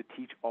needed to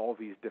teach all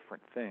these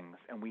different things,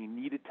 and we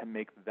needed to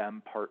make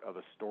them part of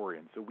a story.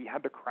 And so we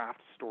had to craft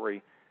a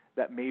story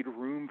that made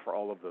room for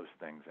all of those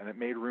things, and it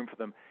made room for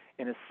them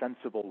in a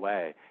sensible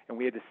way. And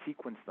we had to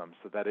sequence them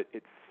so that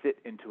it fit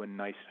into a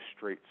nice,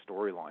 straight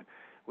storyline.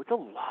 It's a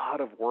lot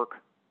of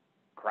work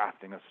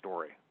crafting a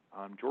story.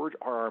 George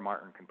R.R.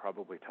 Martin can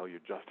probably tell you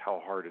just how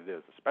hard it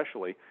is,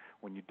 especially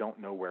when you don't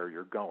know where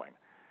you're going.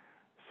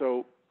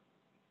 So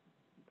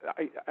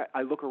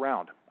I look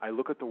around. I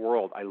look at the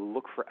world. I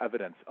look for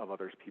evidence of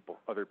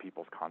other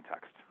people's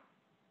context.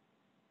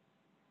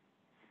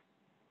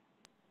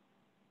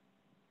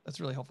 That's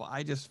really helpful.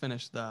 I just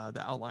finished the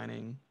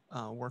outlining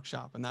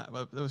workshop, and that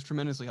was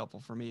tremendously helpful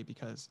for me,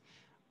 because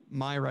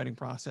my writing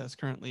process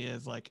currently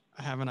is like,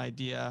 I have an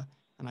idea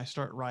and I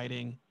start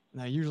writing,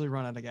 and I usually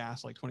run out of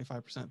gas like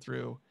 25%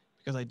 through,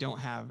 because I don't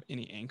have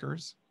any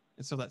anchors.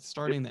 And so that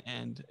starting the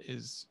end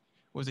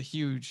was a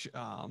huge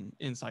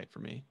insight for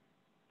me.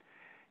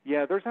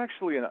 Yeah, there's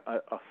actually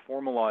a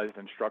formalized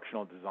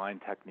instructional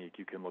design technique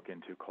you can look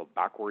into called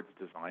backwards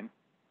design.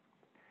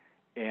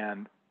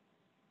 And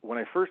when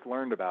I first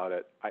learned about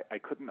it, I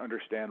couldn't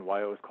understand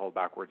why it was called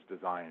backwards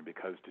design,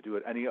 because to do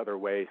it any other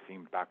way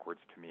seemed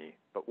backwards to me.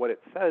 But what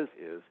it says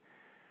is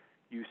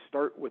you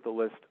start with a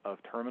list of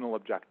terminal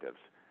objectives,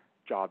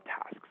 job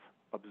tasks,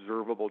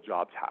 observable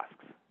job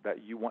tasks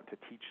that you want to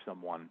teach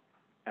someone,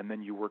 and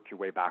then you work your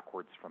way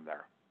backwards from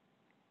there.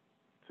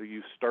 So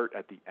you start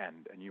at the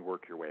end and you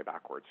work your way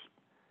backwards.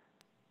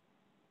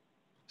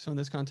 So in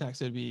this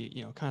context, it'd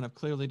be, kind of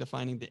clearly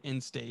defining the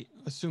end state,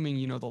 assuming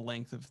you know the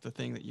length of the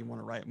thing that you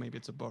want to write. Maybe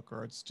it's a book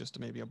or it's just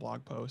maybe a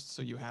blog post.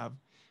 So you have,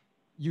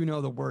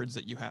 the words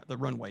that you have, the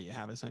runway you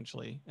have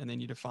essentially, and then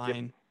you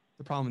define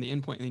the problem, the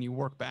endpoint, and then you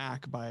work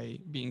back by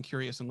being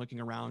curious and looking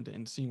around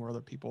and seeing where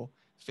other people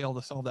fail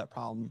to solve that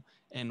problem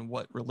and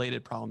what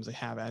related problems they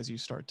have as you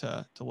start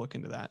to look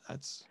into that.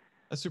 That's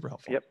super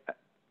helpful. Yep.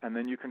 And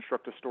then you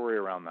construct a story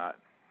around that.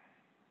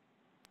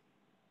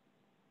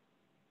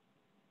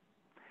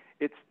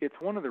 It's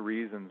one of the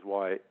reasons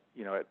why,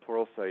 at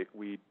Pluralsight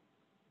we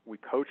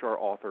coach our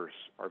authors,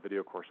 our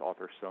video course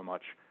authors, so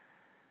much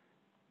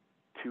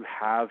to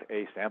have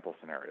a sample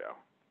scenario.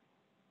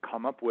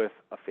 Come up with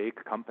a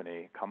fake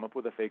company, come up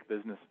with a fake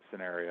business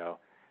scenario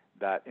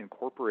that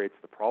incorporates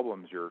the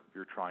problems you're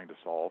trying to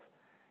solve,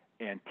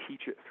 and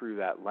teach it through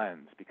that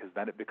lens, because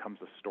then it becomes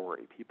a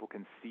story. People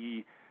can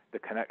see the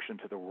connection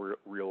to the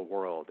real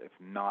world. It's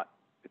not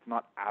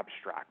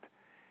abstract.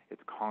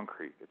 It's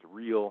concrete. It's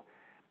real.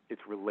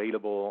 It's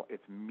relatable.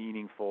 It's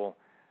meaningful.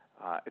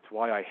 It's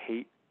why I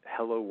hate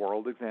hello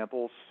world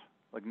examples.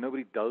 Like,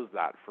 nobody does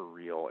that for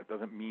real. It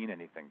doesn't mean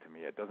anything to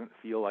me. It doesn't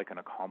feel like an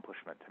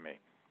accomplishment to me.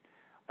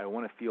 I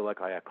want to feel like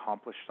I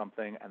accomplished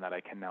something and that I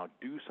can now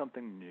do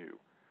something new.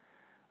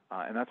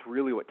 And that's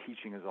really what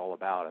teaching is all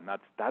about. And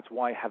that's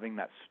why having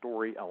that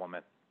story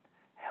element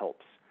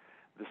helps.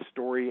 The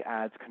story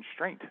adds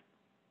constraint.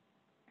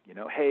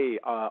 Hey,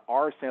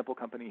 our sample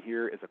company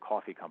here is a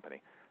coffee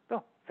company.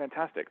 Oh,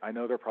 fantastic. I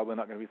know they're probably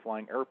not going to be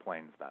flying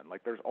airplanes then.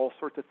 Like, there's all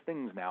sorts of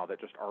things now that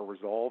just are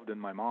resolved in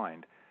my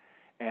mind.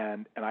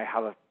 And I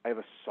have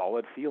a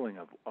solid feeling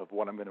of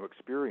what I'm going to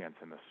experience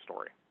in this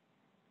story.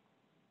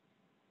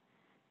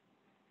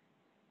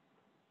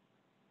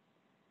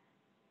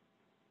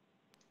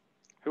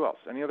 Who else?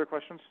 Any other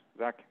questions?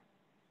 Zach?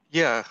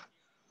 Yeah.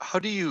 How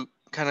do you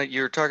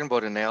you're talking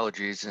about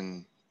analogies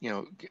and,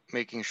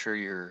 making sure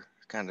you're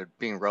kind of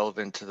being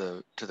relevant to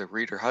the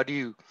reader. How do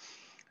you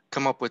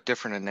come up with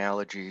different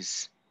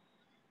analogies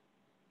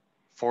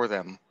for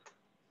them?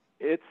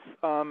 It's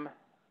a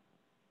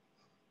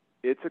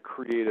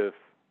creative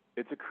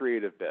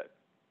bit.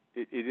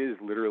 It is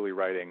literally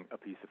writing a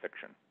piece of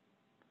fiction,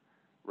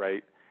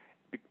 right?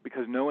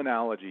 Because no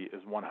analogy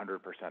is 100%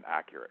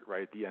 accurate,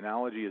 right? The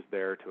analogy is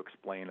there to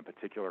explain a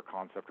particular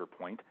concept or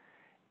point,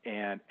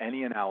 and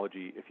any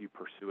analogy, if you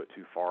pursue it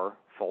too far,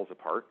 falls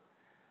apart.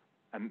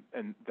 And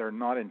they're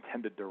not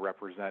intended to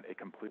represent a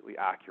completely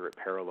accurate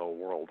parallel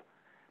world.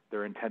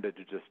 They're intended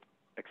to just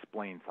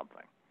explain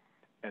something.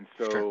 And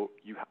so Sure.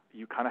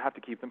 you kind of have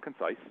to keep them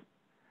concise.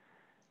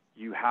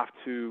 You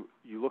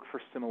look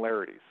for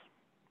similarities.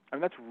 I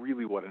mean, that's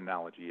really what an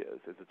analogy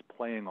is it's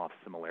playing off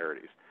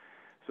similarities.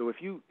 So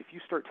if you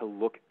start to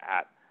look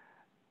at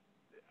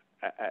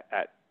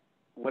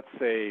let's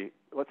say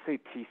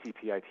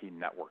TCP/IP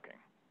networking,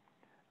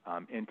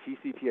 In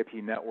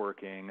TCP/IP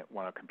networking,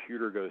 when a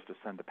computer goes to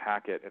send a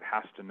packet, it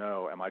has to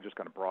know, am I just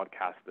going to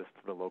broadcast this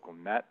to the local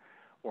net,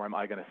 or am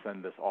I going to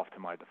send this off to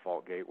my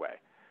default gateway?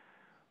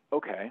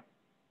 Okay,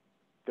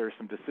 there's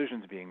some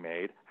decisions being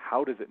made.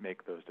 How does it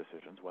make those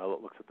decisions? Well,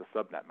 it looks at the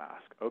subnet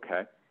mask.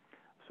 Okay,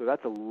 so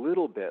that's a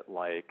little bit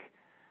like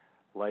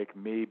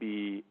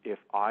maybe if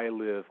I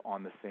live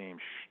on the same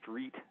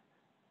street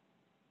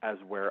as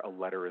where a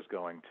letter is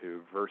going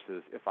to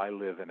versus if I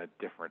live in a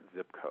different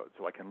zip code.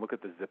 So I can look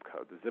at the zip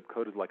code. The zip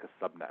code is like a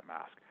subnet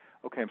mask.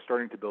 Okay, I'm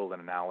starting to build an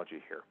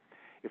analogy here.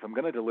 If I'm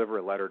going to deliver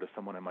a letter to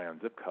someone in my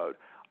own zip code,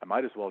 I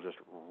might as well just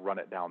run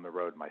it down the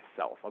road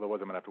myself.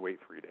 Otherwise, I'm going to have to wait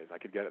 3 days. I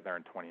could get it there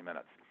in 20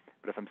 minutes.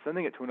 But if I'm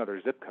sending it to another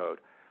zip code,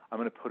 I'm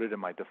going to put it in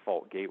my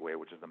default gateway,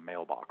 which is the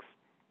mailbox,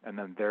 and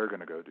then they're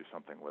going to go do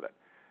something with it,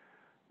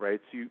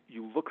 right? So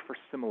you look for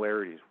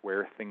similarities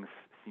where things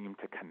seem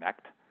to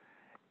connect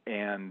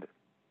and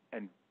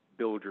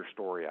build your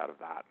story out of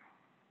that.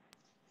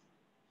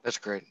 That's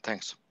great.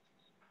 Thanks.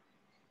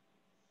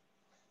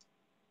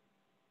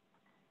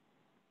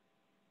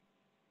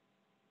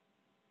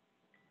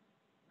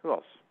 Who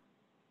else?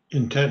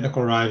 In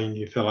technical writing,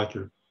 you feel like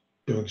you're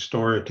doing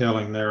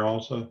storytelling there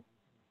also?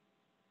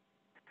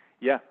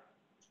 Yeah.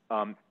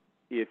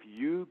 If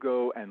you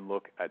go and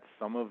look at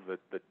some of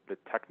the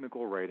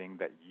technical writing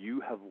that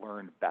you have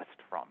learned best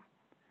from,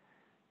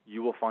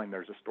 you will find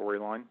there's a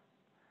storyline.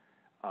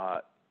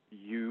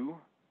 You,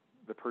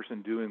 the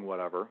person doing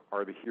whatever,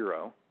 are the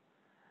hero.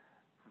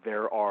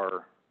 There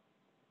are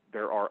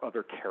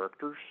other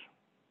characters,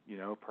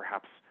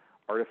 perhaps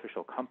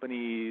artificial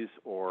companies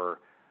or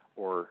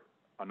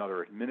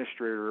another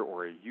administrator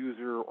or a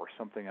user or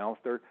something else.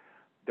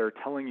 They're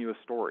telling you a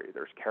story.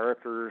 There's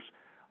characters.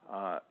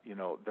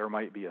 There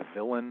might be a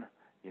villain,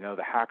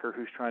 the hacker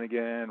who's trying to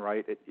get in,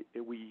 right?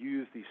 We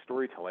use these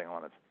storytelling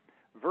elements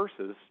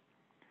versus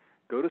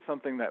go to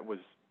something that was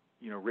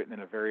written in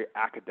a very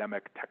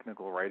academic,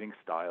 technical writing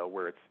style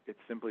where it's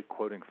simply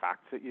quoting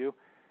facts at you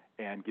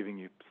and giving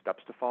you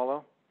steps to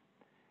follow.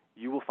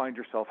 You will find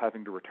yourself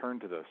having to return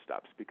to those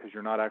steps because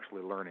you're not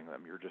actually learning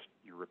them.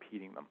 You're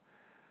repeating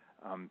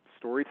them.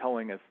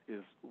 Storytelling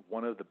is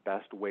one of the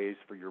best ways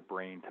for your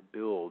brain to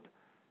build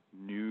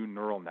new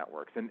neural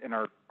networks. And in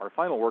our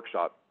final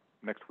workshop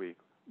next week,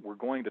 we're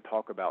going to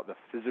talk about the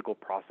physical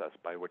process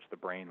by which the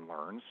brain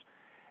learns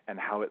and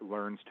how it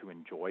learns to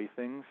enjoy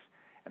things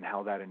and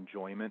how that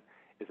enjoyment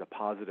is a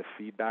positive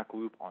feedback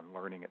loop on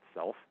learning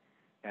itself.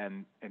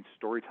 And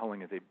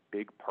storytelling is a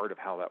big part of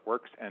how that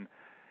works. And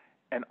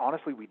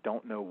honestly, we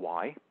don't know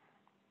why.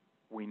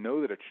 We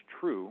know that it's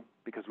true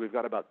because we've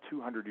got about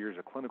 200 years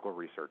of clinical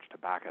research to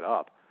back it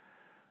up.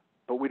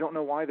 But we don't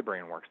know why the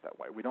brain works that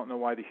way. We don't know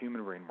why the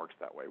human brain works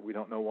that way. We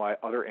don't know why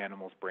other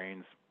animals'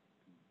 brains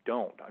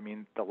don't. I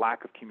mean, the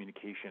lack of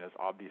communication is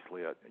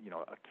obviously a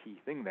key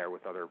thing there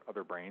with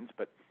other brains.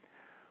 But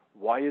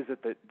why is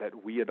it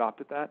that we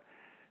adopted that?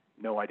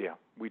 No idea.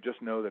 We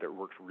just know that it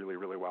works really,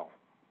 really well.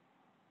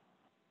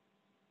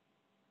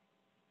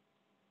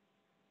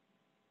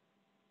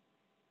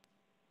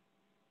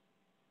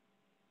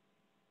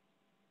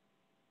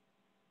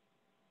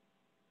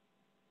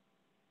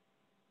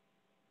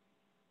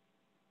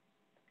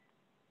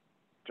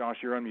 Josh,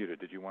 you're unmuted.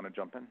 Did you want to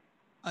jump in?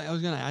 I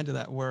was going to add to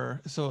that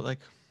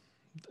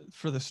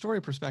for the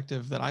story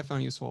perspective that I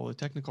found useful with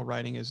technical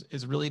writing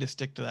is really to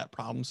stick to that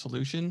problem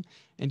solution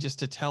and just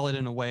to tell it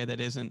in a way that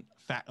isn't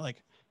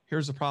like,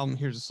 here's a problem,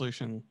 here's a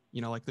solution.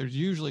 There's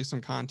usually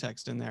some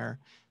context in there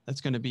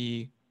that's going to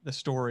be the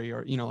story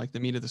or, like the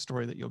meat of the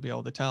story that you'll be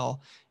able to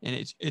tell. And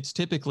it's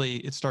typically,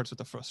 it starts with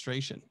the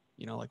frustration,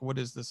 what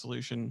is the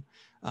solution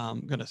how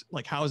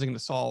is it going to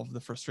solve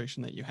the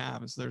frustration that you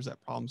have? And so there's that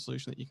problem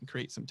solution that you can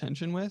create some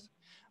tension with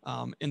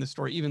in the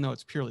story, even though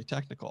it's purely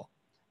technical.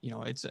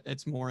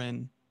 It's more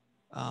in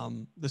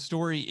the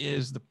story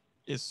is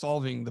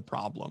solving the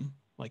problem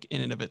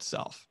in and of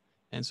itself.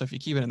 And so if you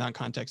keep it in that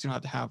context, you don't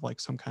have to have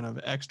some kind of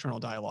external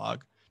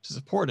dialogue to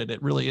support it.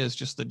 It really is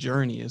just the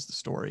journey is the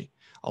story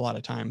a lot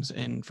of times,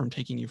 and from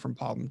taking you from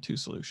problem to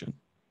solution.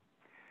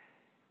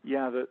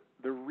 Yeah,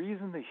 the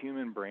reason the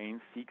human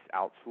brain seeks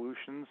out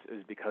solutions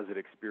is because it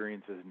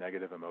experiences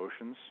negative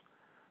emotions,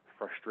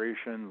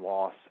 frustration,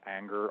 loss,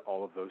 anger,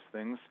 all of those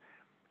things.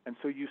 And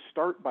so you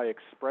start by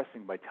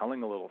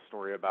telling a little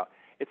story about,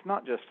 it's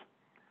not just,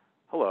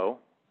 hello,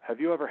 have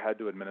you ever had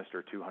to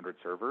administer 200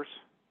 servers?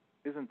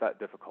 Isn't that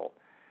difficult?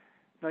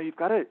 No, you've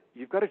got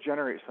to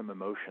generate some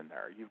emotion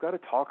there. You've got to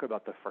talk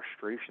about the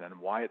frustration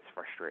and why it's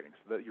frustrating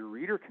so that your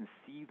reader can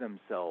see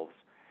themselves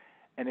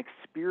and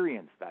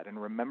experience that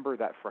and remember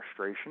that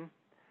frustration,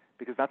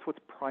 because that's what's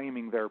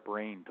priming their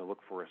brain to look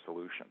for a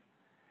solution.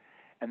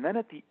 And then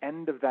at the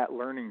end of that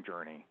learning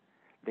journey,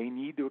 they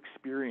need to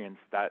experience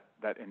that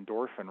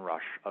endorphin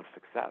rush of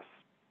success.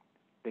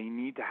 They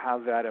need to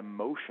have that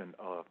emotion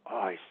of, oh,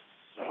 I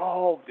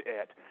solved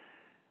it.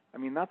 I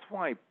mean, that's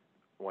why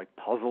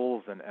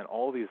puzzles and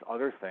all these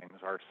other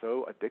things are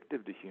so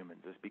addictive to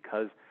humans, is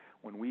because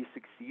when we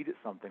succeed at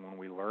something, when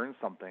we learn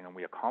something and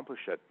we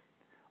accomplish it,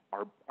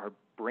 our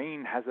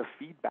brain has a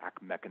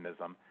feedback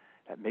mechanism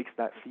that makes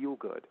that feel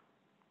good.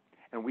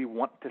 And we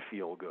want to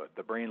feel good.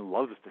 The brain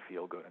loves to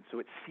feel good. And so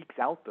it seeks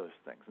out those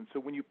things. And so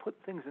when you put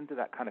things into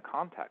that kind of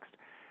context,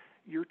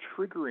 you're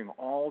triggering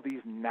all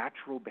these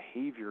natural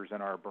behaviors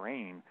in our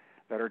brain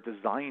that are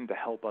designed to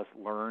help us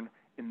learn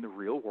in the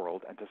real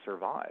world and to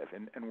survive.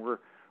 And we're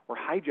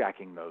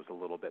hijacking those a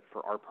little bit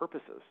for our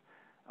purposes.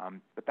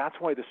 But that's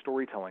why the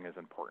storytelling is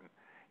important.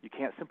 You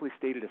can't simply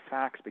state it as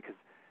facts because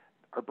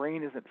our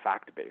brain isn't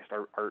fact-based.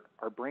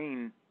 Our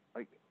brain,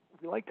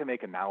 we like to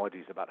make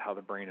analogies about how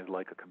the brain is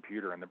like a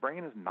computer, and the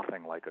brain is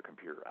nothing like a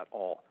computer at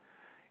all.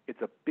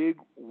 It's a big,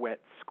 wet,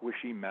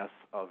 squishy mess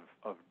of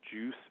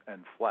juice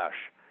and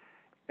flesh,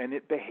 and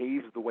it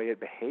behaves the way it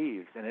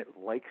behaves, and it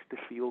likes to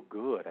feel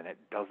good, and it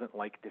doesn't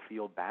like to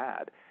feel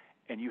bad.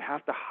 And you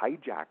have to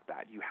hijack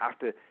that. You have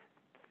to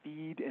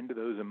feed into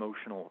those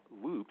emotional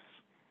loops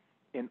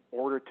in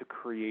order to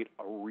create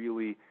a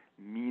really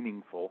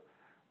meaningful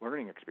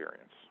learning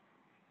experience.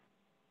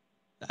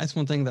 That's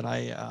one thing that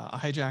I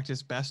hijacked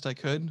as best I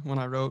could when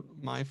I wrote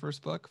my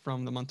first book,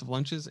 From the Month of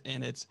Lunches,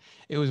 and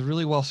it was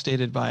really well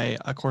stated by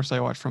a course I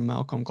watched from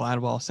Malcolm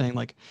Gladwell, saying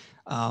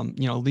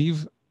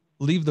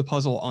leave the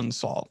puzzle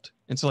unsolved.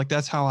 And so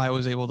that's how I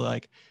was able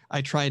to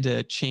I tried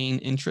to chain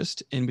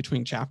interest in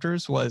between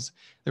chapters. Was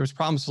there was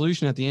problem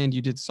solution at the end,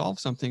 you did solve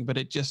something, but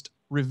it just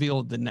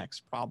revealed the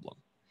next problem,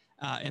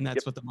 and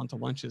that's what the Month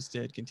of Lunches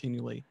did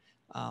continually.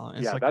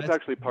 That's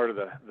actually part of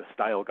the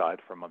style guide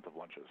for Month of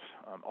Lunches.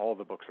 All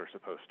the books are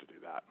supposed to do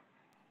that.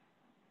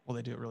 Well,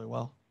 they do it really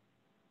well.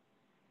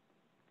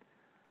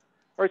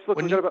 All right, so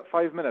look, we've got about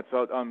 5 minutes.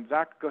 So,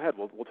 Zach, go ahead.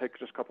 We'll take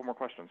just a couple more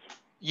questions.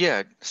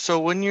 Yeah. So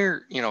when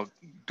you're,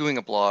 doing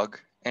a blog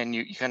and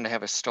you kind of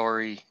have a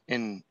story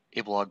in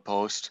a blog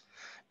post,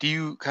 do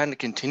you kind of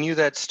continue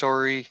that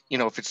story?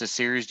 If it's a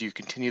series, do you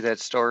continue that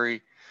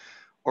story?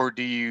 Or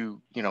do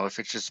you, if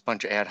it's just a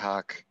bunch of ad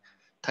hoc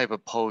type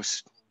of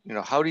posts,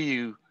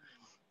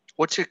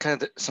 what's your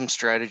kind of some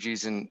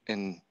strategies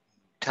in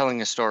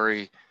telling a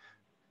story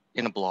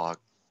in a blog?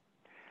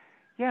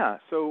 Yeah.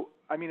 So,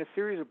 a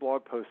series of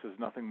blog posts is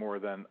nothing more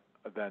than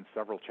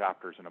several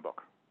chapters in a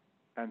book.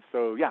 And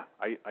so,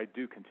 I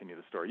do continue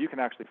the story. You can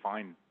actually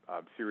find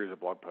a series of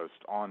blog posts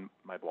on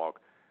my blog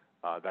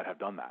that have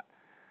done that.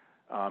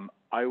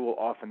 I will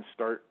often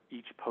start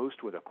each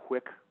post with a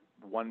quick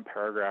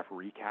one-paragraph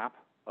recap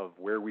of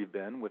where we've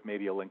been, with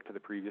maybe a link to the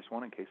previous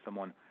one in case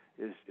someone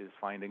is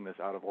finding this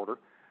out of order.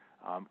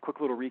 Quick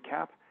little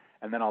recap,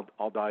 and then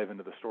I'll dive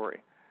into the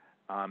story.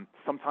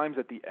 Sometimes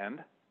at the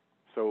end,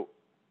 so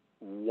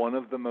one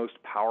of the most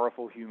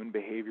powerful human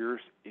behaviors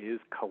is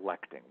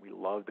collecting. We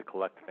love to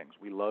collect things.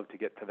 We love to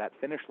get to that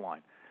finish line.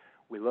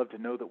 We love to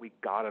know that we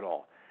got it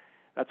all.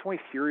 That's why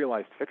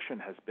serialized fiction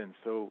has been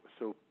so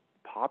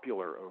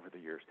popular over the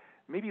years.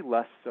 Maybe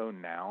less so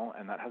now,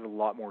 and that has a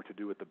lot more to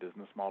do with the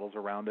business models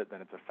around it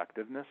than its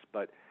effectiveness.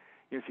 But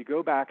if you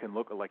go back and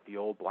look at the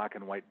old black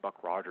and white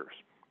Buck Rogers,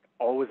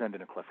 always end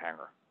in a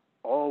cliffhanger,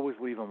 always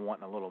leave them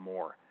wanting a little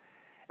more.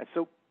 And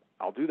so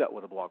I'll do that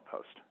with a blog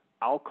post.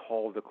 I'll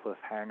call the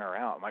cliffhanger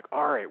out. I'm like,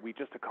 all right, we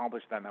just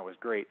accomplished that, and that was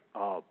great.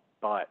 Oh,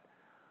 but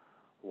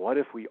what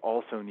if we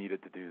also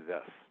needed to do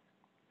this?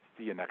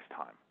 See you next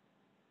time.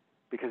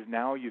 Because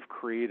now you've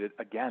created,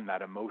 again,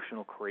 that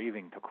emotional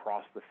craving to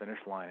cross the finish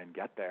line and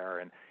get there,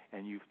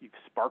 and you've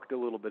sparked a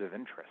little bit of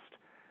interest.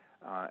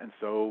 And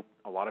so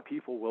a lot of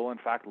people will, in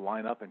fact,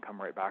 line up and come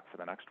right back for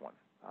the next one.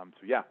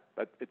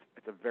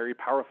 It's a very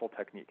powerful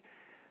technique.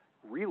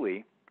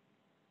 Really,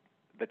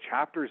 the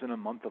chapters in a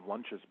Month of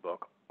Lunches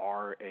book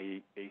are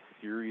a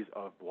series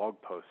of blog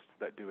posts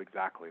that do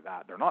exactly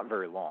that. They're not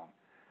very long.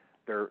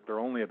 They're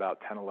only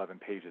about 10, 11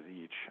 pages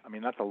each.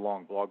 That's a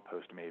long blog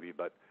post maybe,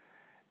 but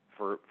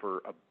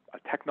for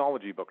a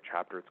technology book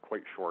chapter, it's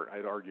quite short.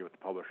 I'd argue with the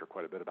publisher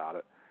quite a bit about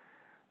it.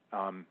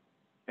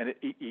 And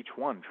each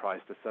one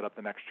tries to set up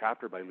the next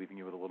chapter by leaving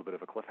you with a little bit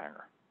of a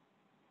cliffhanger.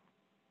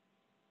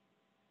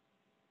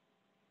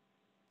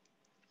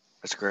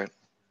 That's great.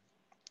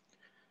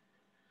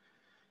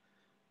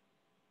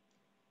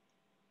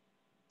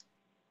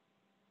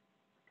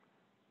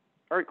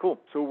 All right, cool.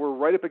 So we're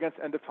right up against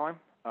end of time.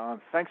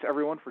 Thanks,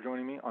 everyone, for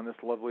joining me on this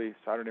lovely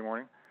Saturday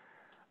morning.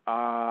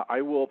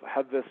 I will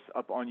have this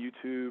up on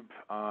YouTube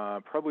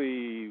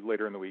probably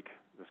later in the week,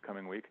 this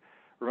coming week.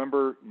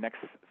 Remember, next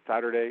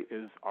Saturday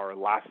is our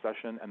last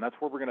session, and that's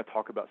where we're going to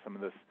talk about some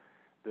of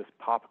this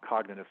pop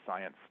cognitive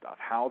science stuff,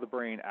 how the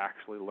brain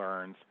actually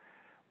learns,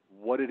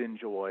 what it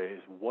enjoys,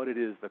 what it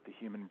is that the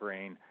human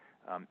brain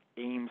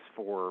aims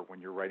for when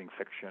you're writing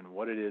fiction,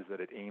 what it is that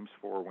it aims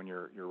for when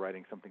you're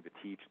writing something to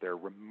teach. They're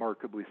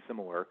remarkably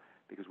similar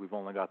because we've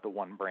only got the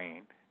one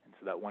brain, and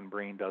so that one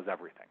brain does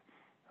everything.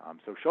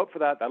 So show up for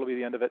that. That'll be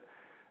the end of it.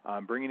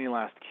 Bring any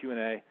last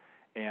Q&A,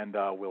 and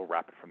we'll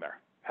wrap it from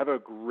there. Have a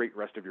great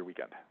rest of your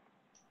weekend.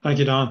 Thank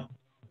you, Don.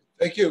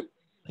 Thank you.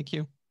 Thank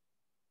you.